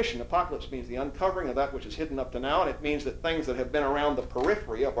definition, apocalypse means the uncovering of that which is hidden up to now, and it means that things that have been around the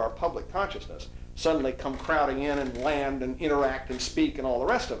periphery of our public consciousness suddenly come crowding in and land and interact and speak and all the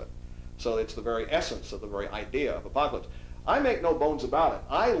rest of it. So it's the very essence of the very idea of apocalypse. I make no bones about it.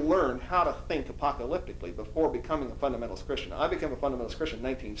 I learned how to think apocalyptically before becoming a fundamentalist Christian. I became a fundamentalist Christian in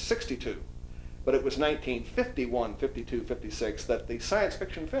 1962, but it was 1951, 52, 56 that the science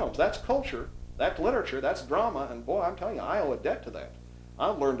fiction films, that's culture, that's literature, that's drama, and boy, I'm telling you, I owe a debt to that.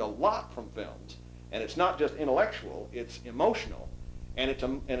 I've learned a lot from films, and it's not just intellectual, it's emotional, and it's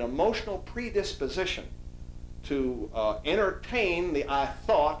an emotional predisposition to entertain the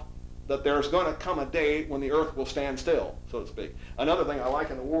thought that there's going to come a day when the earth will stand still, so to speak. Another thing I like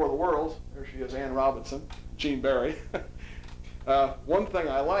in the War of the Worlds, there she is, Ann Robinson, Gene Barry. One thing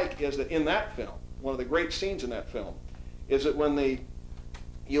I like is that in that film, one of the great scenes in that film, is that when the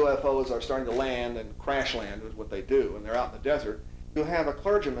UFOs are starting to land and crash land is what they do, and they're out in the desert, you have a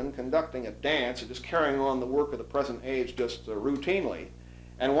clergyman conducting a dance and just carrying on the work of the present age just routinely.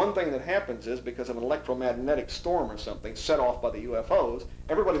 And one thing that happens is, because of an electromagnetic storm or something set off by the UFOs,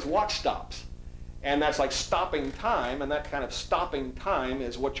 everybody's watch stops. And that's like stopping time, and that kind of stopping time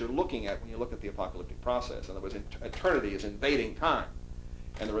is what you're looking at when you look at the apocalyptic process. In other words, eternity is invading time.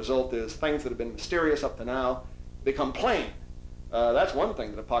 And the result is things that have been mysterious up to now become plain. That's one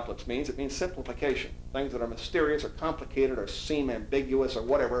thing that apocalypse means. It means simplification. Things that are mysterious or complicated or seem ambiguous or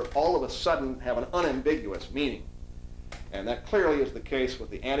whatever, all of a sudden have an unambiguous meaning. And that clearly is the case with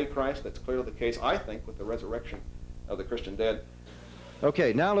the Antichrist. That's clearly the case, I think, with the resurrection of the Christian dead.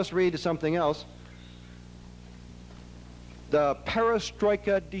 Okay, now let's read something else. The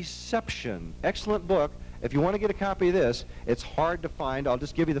Perestroika Deception. Excellent book. If you want to get a copy of this, it's hard to find. I'll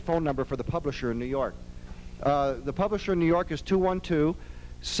just give you the phone number for the publisher in New York. The publisher in New York is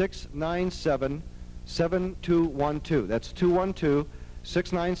 212-697-7212. That's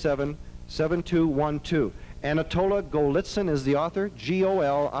 212-697-7212. Anatola Golitsyn is the author,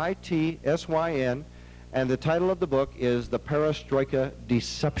 Golitsyn, and the title of the book is The Perestroika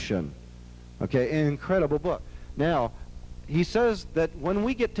Deception. Okay, an incredible book. Now, he says that when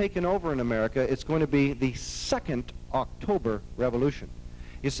we get taken over in America, it's going to be the second October Revolution.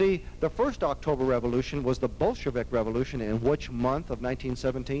 You see, the first October Revolution was the Bolshevik Revolution in which month of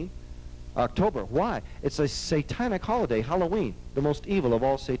 1917? October. Why? It's a satanic holiday, Halloween, the most evil of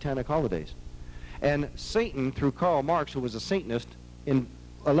all satanic holidays. And Satan, through Karl Marx, who was a Satanist,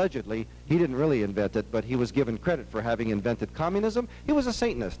 allegedly, he didn't really invent it, but he was given credit for having invented communism. He was a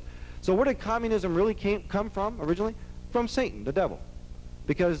Satanist. So where did communism really come from originally? From Satan, the devil.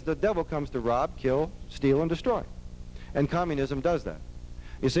 Because the devil comes to rob, kill, steal, and destroy. And communism does that.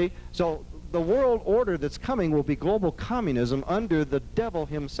 You see? So the world order that's coming will be global communism under the devil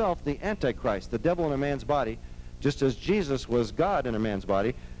himself, the Antichrist, the devil in a man's body, just as Jesus was God in a man's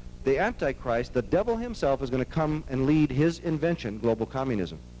body. The Antichrist, the devil himself, is going to come and lead his invention, global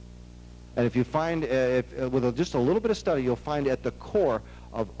communism. And if you find, with just a little bit of study, you'll find at the core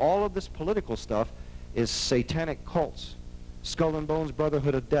of all of this political stuff is satanic cults, Skull and Bones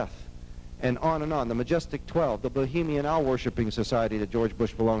Brotherhood of Death, and on, the Majestic 12, the Bohemian Owl-worshipping society that George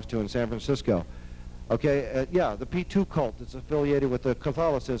Bush belongs to in San Francisco. Okay, yeah, the P2 cult that's affiliated with the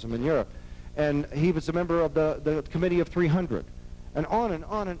Catholicism in Europe. And he was a member of the Committee of 300. And on and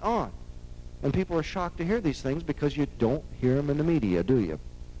on and on. And people are shocked to hear these things because you don't hear them in the media, do you?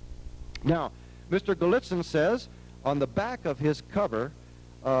 Now, Mr. Golitsyn says, on the back of his cover,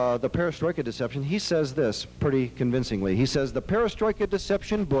 The Perestroika Deception, he says this pretty convincingly. He says, the Perestroika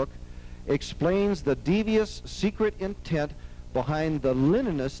Deception book explains the devious secret intent behind the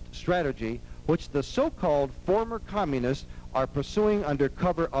Leninist strategy which the so-called former communists are pursuing under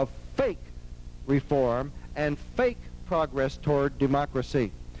cover of fake reform and fake progress toward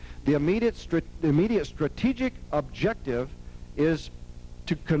democracy. The immediate strategic objective is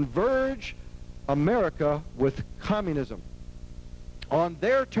to converge America with communism on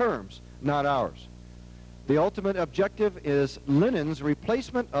their terms, not ours. The ultimate objective is Lenin's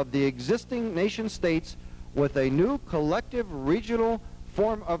replacement of the existing nation states with a new collective regional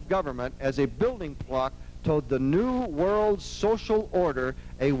form of government as a building block toward the new world social order,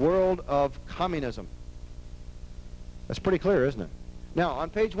 a world of communism. That's pretty clear, isn't it? Now, on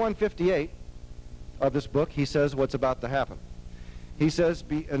page 158 of this book, he says what's about to happen. He says,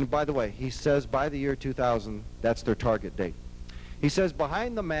 and by the way, he says by the year 2000, that's their target date. He says,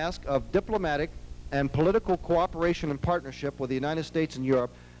 behind the mask of diplomatic and political cooperation and partnership with the United States and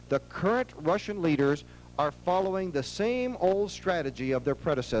Europe, the current Russian leaders are following the same old strategy of their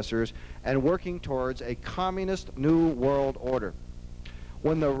predecessors and working towards a communist new world order.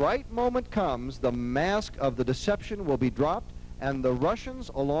 When the right moment comes, the mask of the deception will be dropped, and the Russians,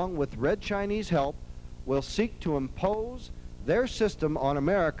 along with Red Chinese help, will seek to impose their system on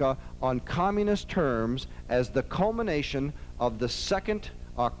America on communist terms as the culmination of the second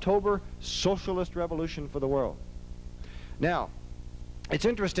October socialist revolution for the world. Now, it's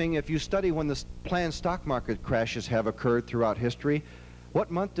interesting if you study when the planned stock market crashes have occurred throughout history,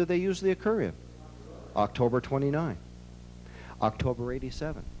 what month do they usually occur in? October 29, October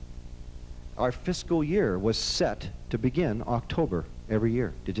 87. Our fiscal year was set to begin October every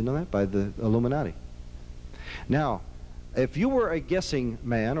year. Did you know that? By the Illuminati. Now, if you were a guessing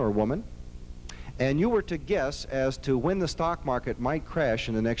man or woman, and you were to guess as to when the stock market might crash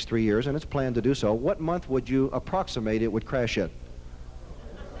in the next 3 years, and it's planned to do so, what month would you approximate it would crash in?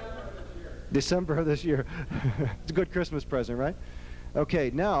 December of this year. It's a good Christmas present, right? Okay,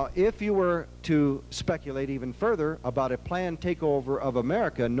 now, if you were to speculate even further about a planned takeover of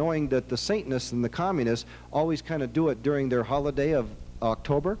America, knowing that the Satanists and the communists always kind of do it during their holiday of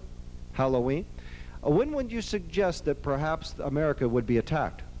October, Halloween, when would you suggest that perhaps America would be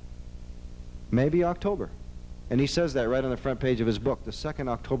attacked? Maybe October. And he says that right on the front page of his book, The Second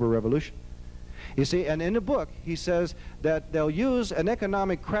October Revolution. You see, and in the book, he says that they'll use an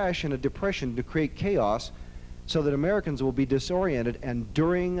economic crash and a depression to create chaos so that Americans will be disoriented, and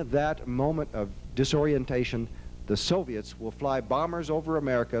during that moment of disorientation, the Soviets will fly bombers over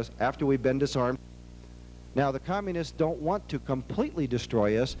America after we've been disarmed. Now, the communists don't want to completely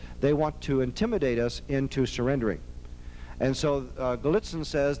destroy us. They want to intimidate us into surrendering. And so Galitzin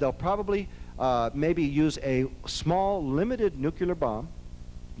says they'll probably maybe use a small, limited nuclear bomb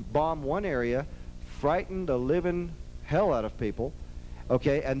one area, frighten the living hell out of people,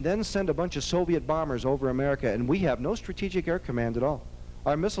 okay, and then send a bunch of Soviet bombers over America, and we have no strategic air command at all.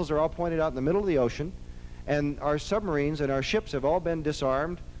 Our missiles are all pointed out in the middle of the ocean, and our submarines and our ships have all been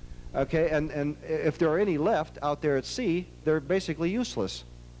disarmed, okay, and if there are any left out there at sea, they're basically useless,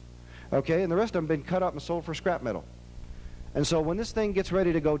 okay, and the rest of them have been cut up and sold for scrap metal. And so when this thing gets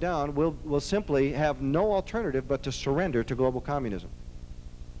ready to go down, we'll simply have no alternative but to surrender to global communism.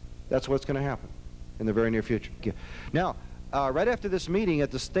 That's what's going to happen in the very near future. Now, right after this meeting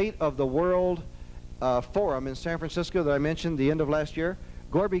at the State of the World Forum in San Francisco that I mentioned the end of last year,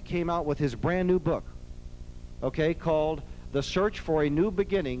 Gorby came out with his brand new book, okay, called The Search for a New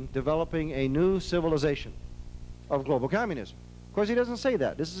Beginning, Developing a New Civilization of Global Communism. Of course, he doesn't say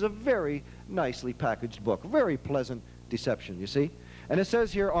that. This is a very nicely packaged book, very pleasant deception, you see. And it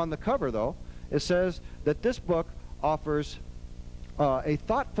says here on the cover, though, it says that this book offers a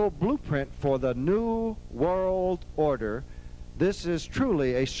thoughtful blueprint for the new world order. This is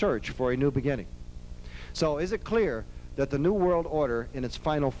truly a search for a new beginning. So is it clear that the new world order in its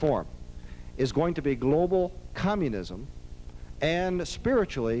final form is going to be global communism, and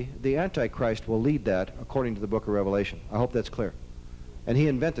spiritually the Antichrist will lead that according to the book of Revelation? I hope that's clear. And he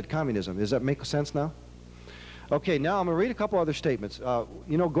invented communism. Does that make sense now? Okay, now I'm going to read a couple other statements.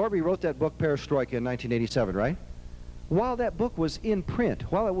 You know, Gorby wrote that book Perestroika in 1987, right? While that book was in print,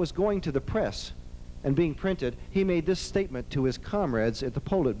 while it was going to the press and being printed, he made this statement to his comrades at the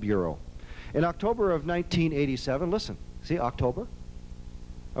Politburo. In October of 1987, listen, see, October?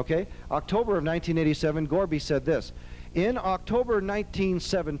 Okay, October of 1987, Gorby said this: in October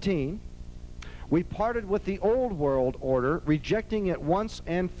 1917, we parted with the old world order, rejecting it once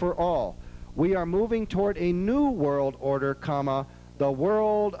and for all. We are moving toward a new world order, comma, the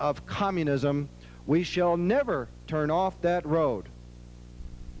world of communism. We shall never turn off that road.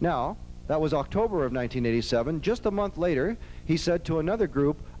 Now, that was October of 1987. Just a month later, he said to another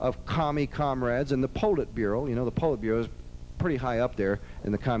group of commie comrades in the Politburo, you know, the Politburo is pretty high up there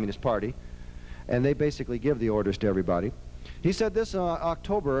in the Communist Party, and they basically give the orders to everybody. He said this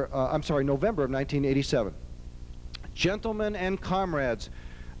November of 1987. Gentlemen and comrades,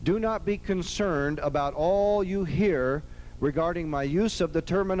 do not be concerned about all you hear regarding my use of the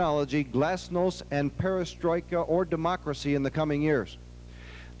terminology glasnost and perestroika or democracy in the coming years.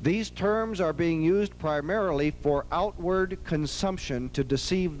 These terms are being used primarily for outward consumption to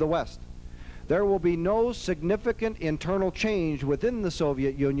deceive the West. There will be no significant internal change within the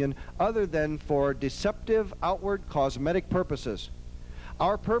Soviet Union other than for deceptive outward cosmetic purposes.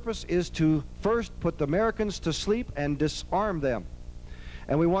 Our purpose is to first put the Americans to sleep and disarm them.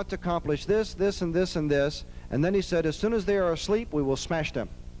 And we want to accomplish this, this, and this, and this. And then he said, as soon as they are asleep, we will smash them.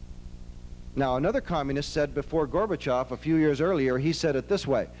 Now, another communist said before Gorbachev a few years earlier, he said it this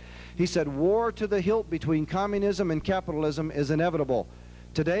way. He said, war to the hilt between communism and capitalism is inevitable.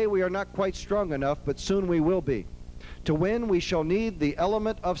 Today we are not quite strong enough, but soon we will be. To win, we shall need the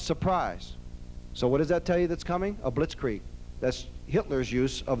element of surprise. So what does that tell you that's coming? A blitzkrieg. That's Hitler's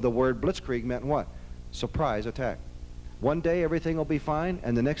use of the word blitzkrieg meant what? Surprise attack. One day everything will be fine,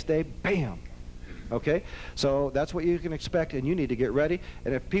 and the next day, bam! Okay? So that's what you can expect, and you need to get ready.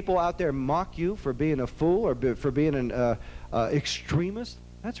 And if people out there mock you for being a fool or for being an extremist,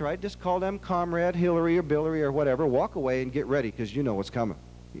 that's right. Just call them Comrade Hillary or Billary or whatever. Walk away and get ready, because you know what's coming.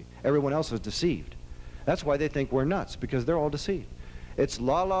 Everyone else is deceived. That's why they think we're nuts, because they're all deceived. It's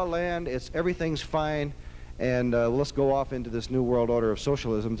la-la land. It's everything's fine. And let's go off into this new world order of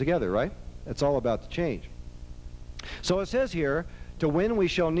socialism together, right? It's all about the change. So it says here, to win we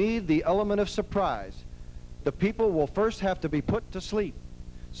shall need the element of surprise. The people will first have to be put to sleep.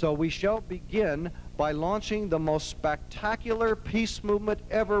 So we shall begin by launching the most spectacular peace movement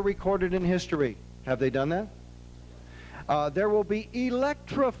ever recorded in history. Have they done that? There will be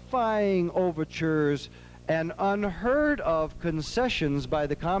electrifying overtures and unheard of concessions by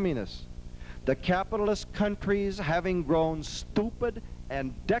the communists. The capitalist countries, having grown stupid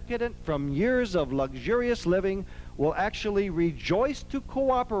and decadent from years of luxurious living, will actually rejoice to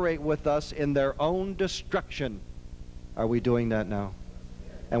cooperate with us in their own destruction. Are we doing that now?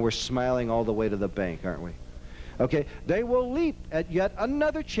 And we're smiling all the way to the bank, aren't we? Okay, they will leap at yet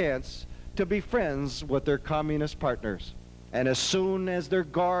another chance to be friends with their communist partners. And as soon as their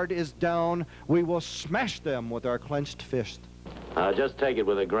guard is down, we will smash them with our clenched fist. Just take it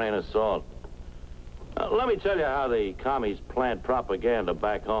with a grain of salt. Let me tell you how the commies plant propaganda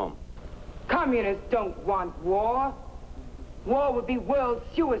back home. Communists don't want war. War would be world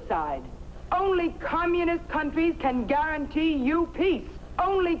suicide. Only communist countries can guarantee you peace.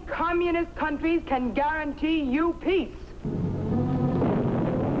 Only communist countries can guarantee you peace.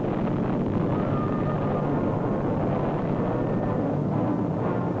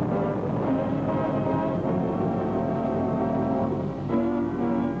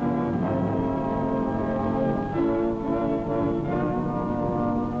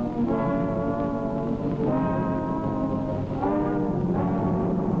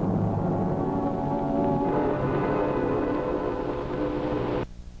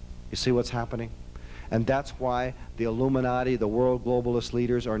 You see what's happening? And that's why the Illuminati, the world globalist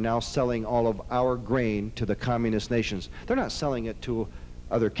leaders, are now selling all of our grain to the communist nations. They're not selling it to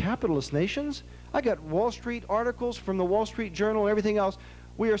other capitalist nations. I got Wall Street articles from the Wall Street Journal and everything else.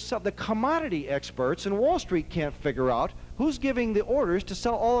 The commodity experts in Wall Street can't figure out who's giving the orders to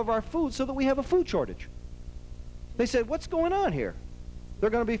sell all of our food so that we have a food shortage. They said, what's going on here? There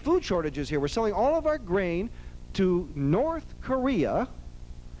are going to be food shortages here. We're selling all of our grain to North Korea,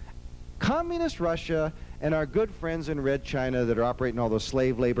 Communist Russia, and our good friends in Red China that are operating all those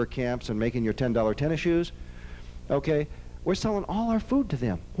slave labor camps and making your $10 tennis shoes. Okay, we're selling all our food to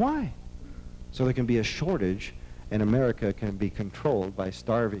them. Why? So there can be a shortage and America can be controlled by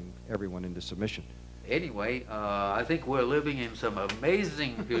starving everyone into submission. Anyway, I think we're living in some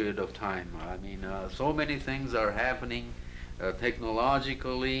amazing period of time. I mean, so many things are happening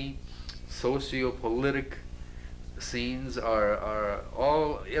technologically, socio-politic scenes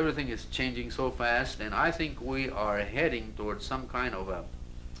everything is changing so fast, and I think we are heading towards some kind of a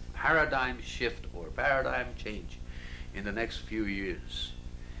paradigm shift or paradigm change in the next few years.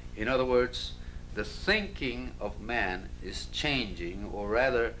 In other words, the thinking of man is changing, or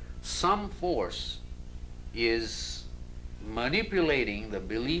rather some force is manipulating the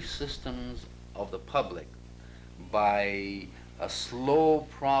belief systems of the public by a slow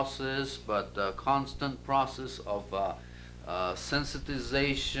process but a constant process of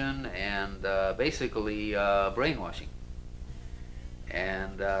sensitization and basically brainwashing.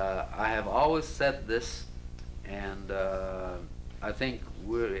 And I have always said this, and I think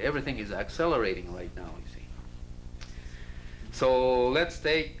everything is accelerating right now, you see. So let's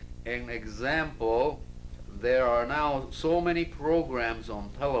take an example. There are now so many programs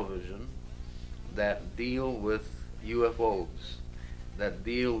on television that deal with UFOs, that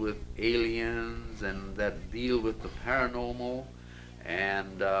deal with aliens, and that deal with the paranormal,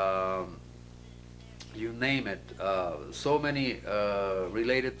 and you name it. So many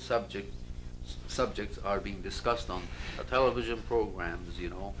related subjects are being discussed on television programs, you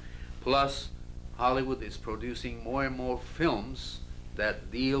know. Plus, Hollywood is producing more and more films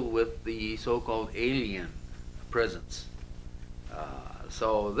that deal with the so-called alien presence.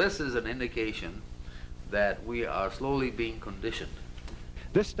 So this is an indication that we are slowly being conditioned.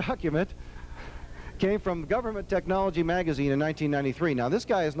 This document came from Government Technology magazine in 1993. Now, this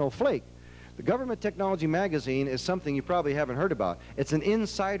guy is no flake. The Government Technology magazine is something you probably haven't heard about. It's an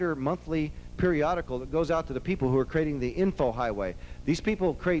insider monthly periodical that goes out to the people who are creating the info highway. These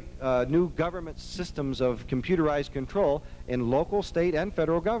people create new government systems of computerized control in local, state, and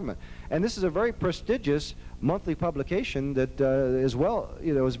federal government. And this is a very prestigious monthly publication that is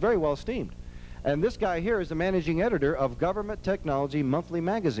very well esteemed. And this guy here is the managing editor of Government Technology Monthly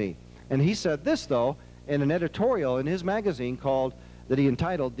magazine. And he said this, though, in an editorial in his magazine that he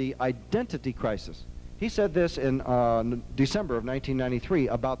entitled The Identity Crisis. He said this in December of 1993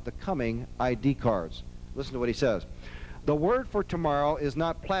 about the coming ID cards. Listen to what he says. The word for tomorrow is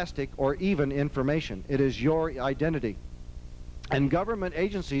not plastic or even information. It is your identity. And government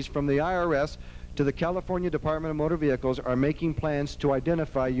agencies from the IRS to the California Department of Motor Vehicles are making plans to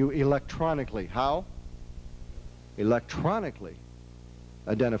identify you electronically. How? Electronically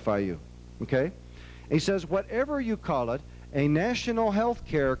identify you. Okay? He says, whatever you call it, a national health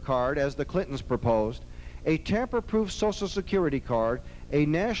care card, as the Clintons proposed, a tamper-proof Social Security card, a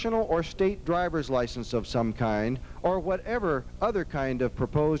national or state driver's license of some kind, or whatever other kind of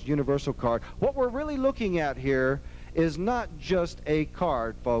proposed universal card. What we're really looking at here is not just a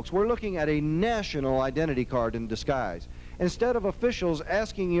card, folks. We're looking at a national identity card in disguise. Instead of officials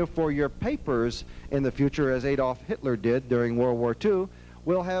asking you for your papers in the future, as Adolf Hitler did during World War II,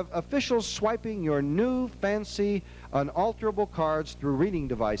 we'll have officials swiping your new, fancy, unalterable cards through reading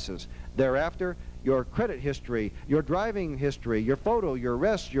devices. Thereafter, your credit history, your driving history, your photo, your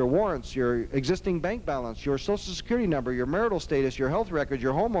arrests, your warrants, your existing bank balance, your Social Security number, your marital status, your health records,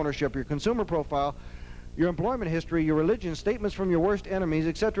 your home ownership, your consumer profile, your employment history, your religion, statements from your worst enemies,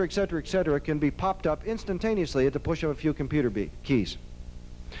 etc., etc., etc., can be popped up instantaneously at the push of a few computer keys.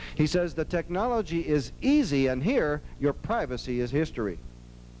 He says the technology is easy, and here your privacy is history.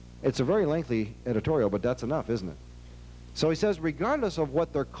 It's a very lengthy editorial, but that's enough, isn't it? So he says regardless of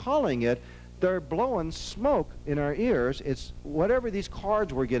what they're calling it, they're blowing smoke in our ears. It's whatever these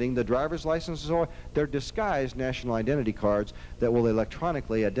cards we're getting, the driver's licenses, or they're disguised national identity cards that will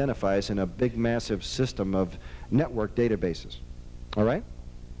electronically identify us in a big, massive system of network databases. All right?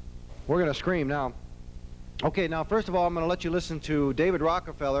 We're going to scream now. Okay, now, first of all, I'm going to let you listen to David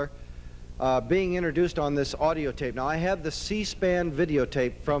Rockefeller being introduced on this audio tape. Now, I have the C-SPAN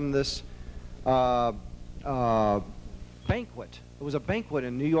videotape from this banquet. It was a banquet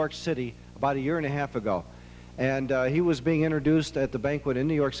in New York City about 1.5 years ago. And he was being introduced at the banquet in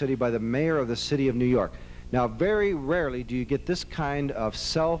New York City by the mayor of the city of New York. Now, very rarely do you get this kind of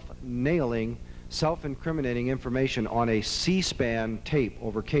self-nailing, self-incriminating information on a C-SPAN tape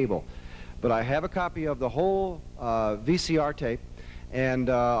over cable. But I have a copy of the whole VCR tape, and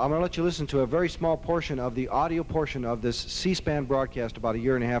I'm going to let you listen to a very small portion of the audio portion of this C-SPAN broadcast about 1.5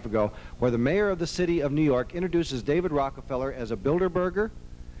 years ago, where the mayor of the city of New York introduces David Rockefeller as a Bilderberger,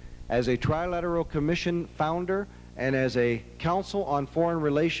 as a Trilateral Commission founder, and as a Council on Foreign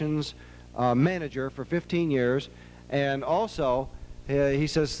Relations manager for 15 years. And also, he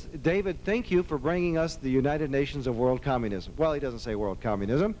says, David, thank you for bringing us the United Nations of World Communism. Well, he doesn't say World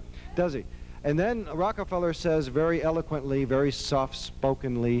Communism, does he? And then Rockefeller says very eloquently, very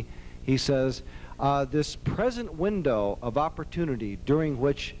soft-spokenly, he says, this present window of opportunity during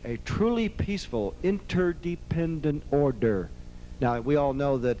which a truly peaceful, interdependent order. Now, we all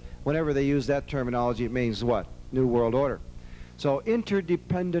know that whenever they use that terminology, it means what? New World Order. So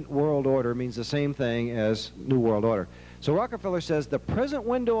interdependent world order means the same thing as New World Order. So Rockefeller says the present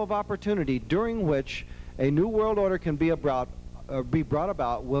window of opportunity during which a New World Order can be brought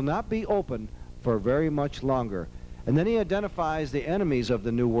about will not be open for very much longer. And then he identifies the enemies of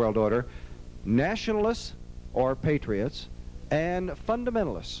the New World Order: nationalists or patriots, and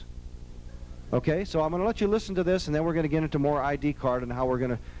fundamentalists. Okay, so I'm going to let you listen to this, and then we're going to get into more ID card and how we're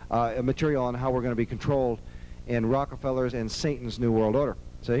going to, material on how we're going to be controlled in Rockefeller's and Satan's New World Order.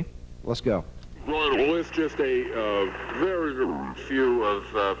 See? Let's go. Well, it's just a very few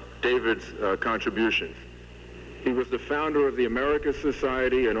of David's contributions. He was the founder of the America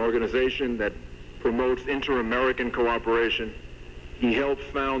Society, an organization that promotes inter-American cooperation. He helped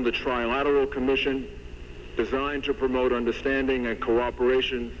found the Trilateral Commission, designed to promote understanding and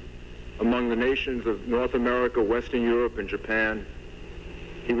cooperation among the nations of North America, Western Europe, and Japan.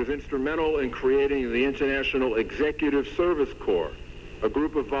 He was instrumental in creating the International Executive Service Corps, a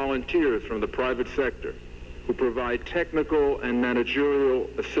group of volunteers from the private sector who provide technical and managerial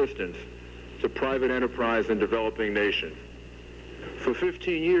assistance to private enterprise in developing nations. For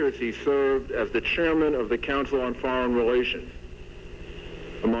 15 years, he served as the chairman of the Council on Foreign Relations.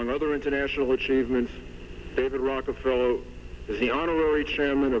 Among other international achievements, David Rockefeller is the honorary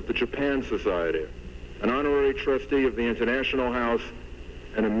chairman of the Japan Society, an honorary trustee of the International House,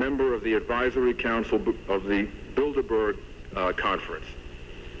 and a member of the Advisory Council of the Bilderberg Conference.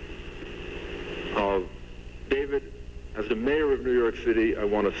 David, as the mayor of New York City, I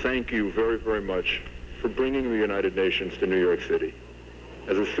want to thank you very, very much for bringing the United Nations to New York City.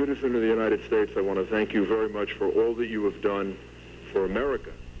 As a citizen of the United States, I want to thank you very much for all that you have done for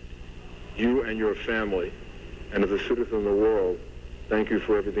America, you and your family. And as a citizen of the world, thank you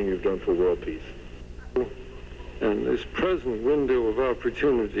for everything you've done for world peace. And this present window of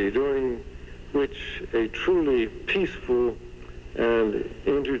opportunity during which a truly peaceful and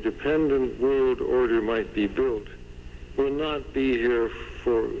interdependent world order might be built will not be here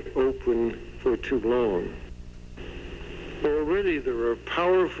for too long. Already there are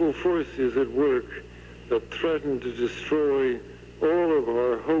powerful forces at work that threaten to destroy all of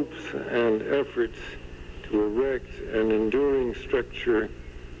our hopes and efforts to erect an enduring structure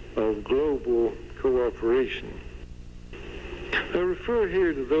of global cooperation. I refer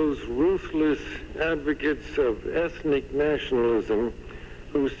here to those ruthless advocates of ethnic nationalism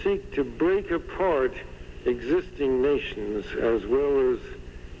who seek to break apart existing nations, as well as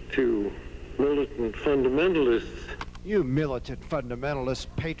to militant fundamentalists. You militant fundamentalist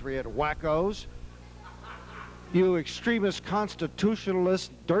patriot wackos. You extremist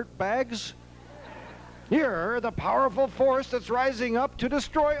constitutionalist dirtbags. You're the powerful force that's rising up to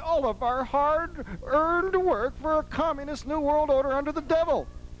destroy all of our hard-earned work for a communist new world order under the devil.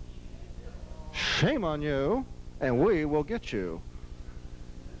 Shame on you, and we will get you.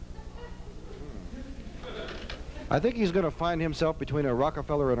 I think he's going to find himself between a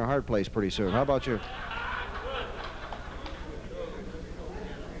Rockefeller and a hard place pretty soon. How about you?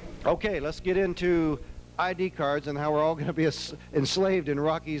 Okay, let's get into ID cards and how we're all going to be enslaved in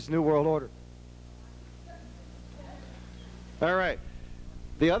Rocky's New World Order. All right.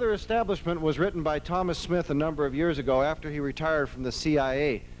 The Other Establishment was written by Thomas Smith a number of years ago after he retired from the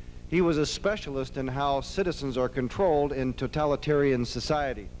CIA. He was a specialist in how citizens are controlled in totalitarian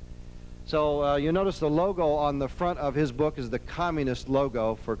society. So you notice the logo on the front of his book is the communist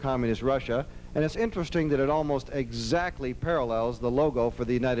logo for Communist Russia. And it's interesting that it almost exactly parallels the logo for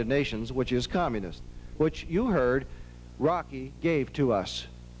the United Nations, which is communist, which you heard Rocky gave to us.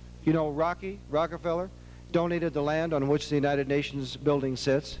 You know Rocky, Rockefeller, donated the land on which the United Nations building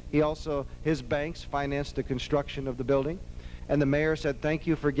sits. He also, his banks financed the construction of the building. And the mayor said, thank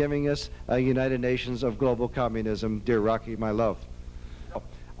you for giving us a United Nations of global communism, dear Rocky, my love.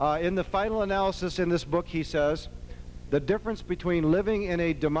 In the final analysis in this book, he says, the difference between living in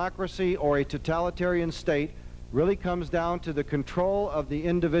a democracy or a totalitarian state really comes down to the control of the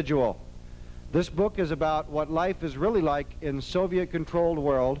individual. This book is about what life is really like in Soviet-controlled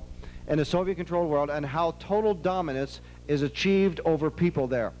world, in a Soviet-controlled world, and how total dominance is achieved over people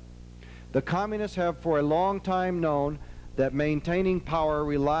there. The communists have for a long time known that maintaining power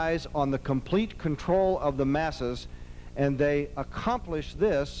relies on the complete control of the masses, and they accomplish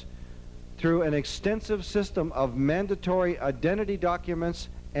this through an extensive system of mandatory identity documents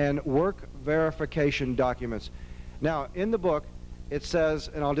and work verification documents. Now, in the book, it says,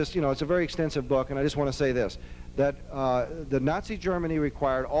 and I'll just, it's a very extensive book, and I just want to say this, that the Nazi Germany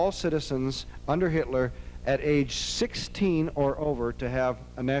required all citizens under Hitler at age 16 or over to have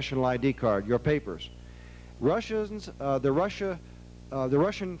a national ID card, your papers. The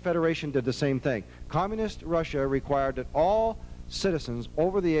Russian Federation did the same thing. Communist Russia required that all citizens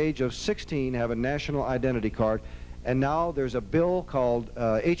over the age of 16 have a national identity card, and now there's a bill called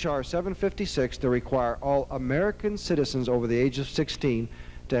H.R. 756 to require all American citizens over the age of 16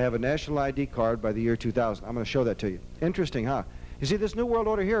 to have a national ID card by the year 2000. I'm going to show that to you. Interesting, huh? You see, this New World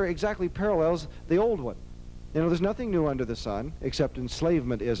Order here exactly parallels the old one. You know, there's nothing new under the sun except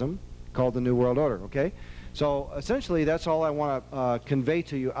enslavementism called the New World Order, okay? So essentially, that's all I want to convey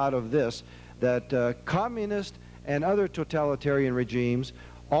to you out of this, that communist and other totalitarian regimes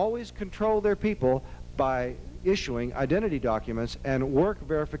always control their people by issuing identity documents and work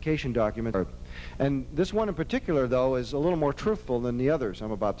verification documents. And this one in particular, though, is a little more truthful than the others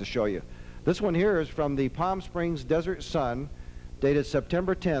I'm about to show you. This one here is from the Palm Springs Desert Sun, dated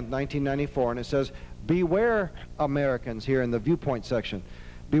September 10th, 1994, and it says, beware Americans, here in the viewpoint section.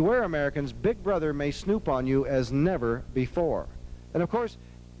 Beware Americans, Big Brother may snoop on you as never before. And of course,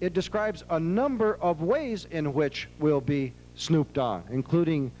 it describes a number of ways in which we'll be snooped on,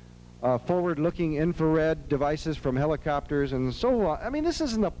 including forward-looking infrared devices from helicopters and so on. I mean, this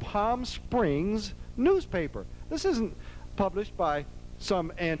is in the Palm Springs newspaper. This isn't published by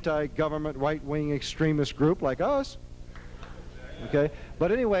some anti-government right-wing extremist group like us. Okay?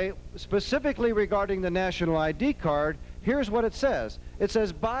 But anyway, specifically regarding the national ID card, here's what it says. It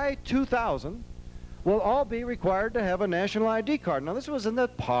says, by 2000, we'll all be required to have a national ID card. Now, this was in the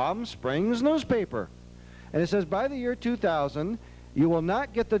Palm Springs newspaper. And it says, by the year 2000, you will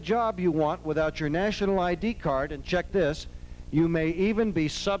not get the job you want without your national ID card. And check this, you may even be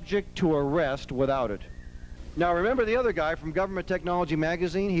subject to arrest without it. Now, remember the other guy from Government Technology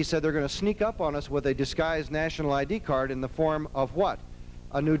Magazine? He said they're going to sneak up on us with a disguised national ID card in the form of what?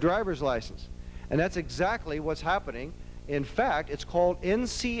 A new driver's license. And that's exactly what's happening. In fact, it's called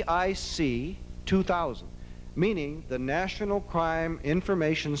NCIC 2000, meaning the National Crime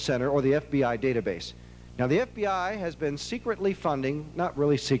Information Center, or the FBI database. Now, the FBI has been secretly funding, not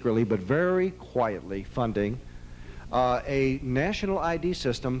really secretly, but very quietly funding a national ID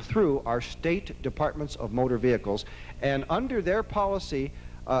system through our state departments of motor vehicles. And under their policy,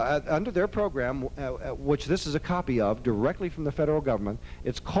 under their program, which this is a copy of directly from the federal government,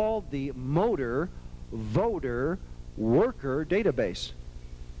 it's called the Motor Voter Worker Database.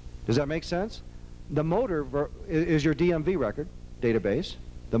 Does that make sense? The motor is your DMV record. database,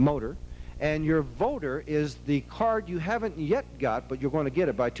 the motor, and your voter is the card you haven't yet got, but you're going to get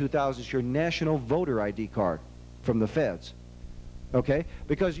it by 2000. It's your national voter ID card from the feds, okay?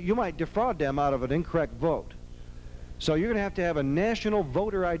 Because you might defraud them out of an incorrect vote. So you're going to have a national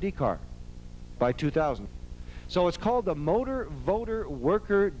voter ID card by 2000. So it's called the Motor Voter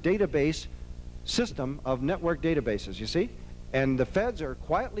Worker Database System of Network Databases, you see? And the feds are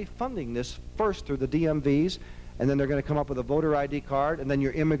quietly funding this first through the DMVs, and then they're going to come up with a voter ID card, and then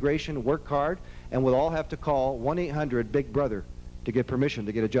your immigration work card, and we'll all have to call 1-800-BIG BROTHER to get permission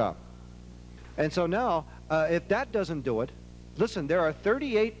to get a job. And so now, if that doesn't do it, listen, there are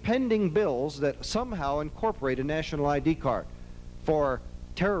 38 pending bills that somehow incorporate a national ID card for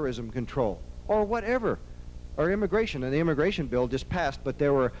terrorism control or whatever, or immigration. And the immigration bill just passed, but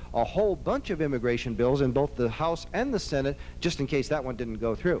there were a whole bunch of immigration bills in both the House and the Senate, just in case that one didn't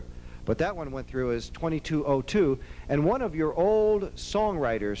go through. But that one went through as 2202, and one of your old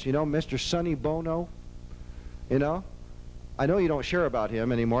songwriters, you know, Mr. Sonny Bono, you know? I know you don't share about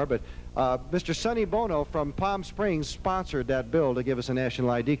him anymore, but Mr. Sonny Bono from Palm Springs sponsored that bill to give us a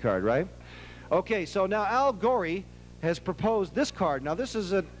national ID card, right? Okay, so now Al Gore has proposed this card. Now this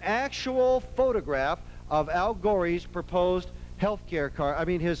is an actual photograph of Al Gore's proposed health care card, I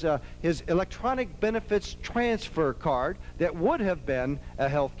mean his electronic benefits transfer card that would have been a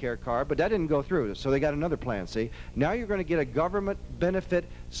health care card, but that didn't go through, so they got another plan, see? Now you're going to get a government benefit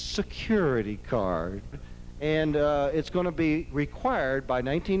security card, and it's going to be required by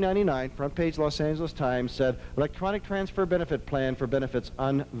 1999, front page Los Angeles Times said, electronic transfer benefit plan for benefits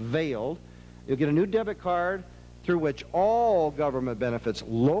unveiled. You'll get a new debit card through which all government benefits,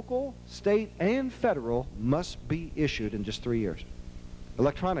 local, state, and federal, must be issued in just 3 years,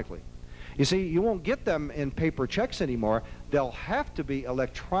 electronically. You see, you won't get them in paper checks anymore. They'll have to be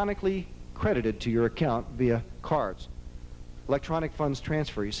electronically credited to your account via cards. Electronic funds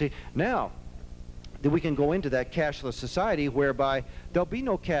transfer. You see, now that we can go into that cashless society whereby there'll be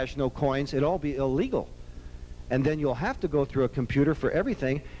no cash, no coins, it'll all be illegal. And then you'll have to go through a computer for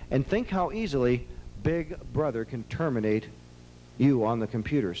everything, and think how easily Big Brother can terminate you on the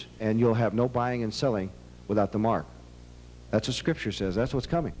computers, and you'll have no buying and selling without the mark. That's what Scripture says. That's what's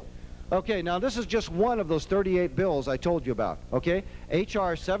coming. Okay, now this is just one of those 38 bills I told you about, okay?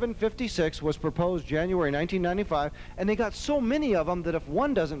 H.R. 756 was proposed January 1995, and they got so many of them that if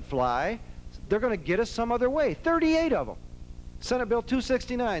one doesn't fly, they're going to get us some other way. 38 of them. Senate Bill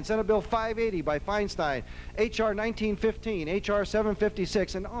 269, Senate Bill 580 by Feinstein, H.R. 1915, H.R.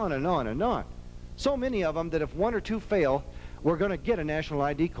 756, and on and on and on. So many of them that if one or two fail, we're going to get a national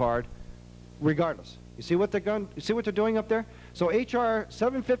ID card regardless. You see what they're doing up there? So H.R.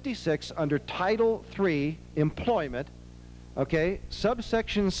 756 under Title III, Employment, okay,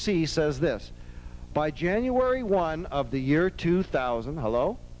 subsection C says this: by January 1 of the year 2000,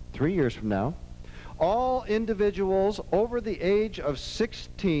 hello, 3 years from now, all individuals over the age of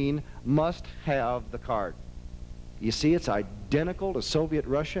 16 must have the card. You see, it's identical to Soviet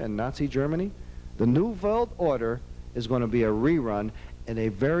Russia and Nazi Germany. The New World Order is going to be a rerun in a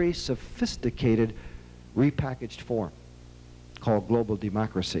very sophisticated, repackaged form called global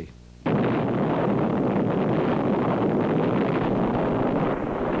democracy.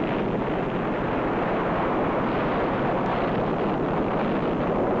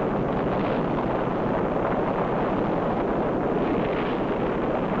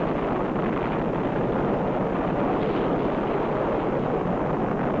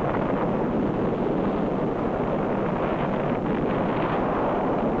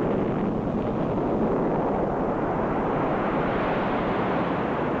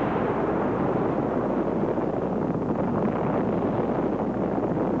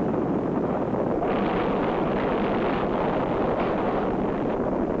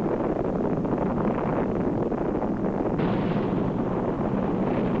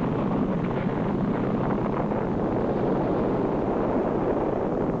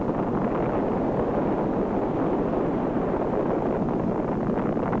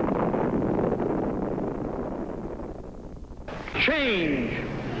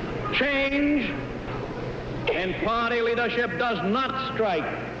 Change in party leadership does not strike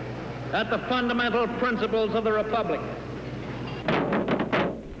at the fundamental principles of the Republic.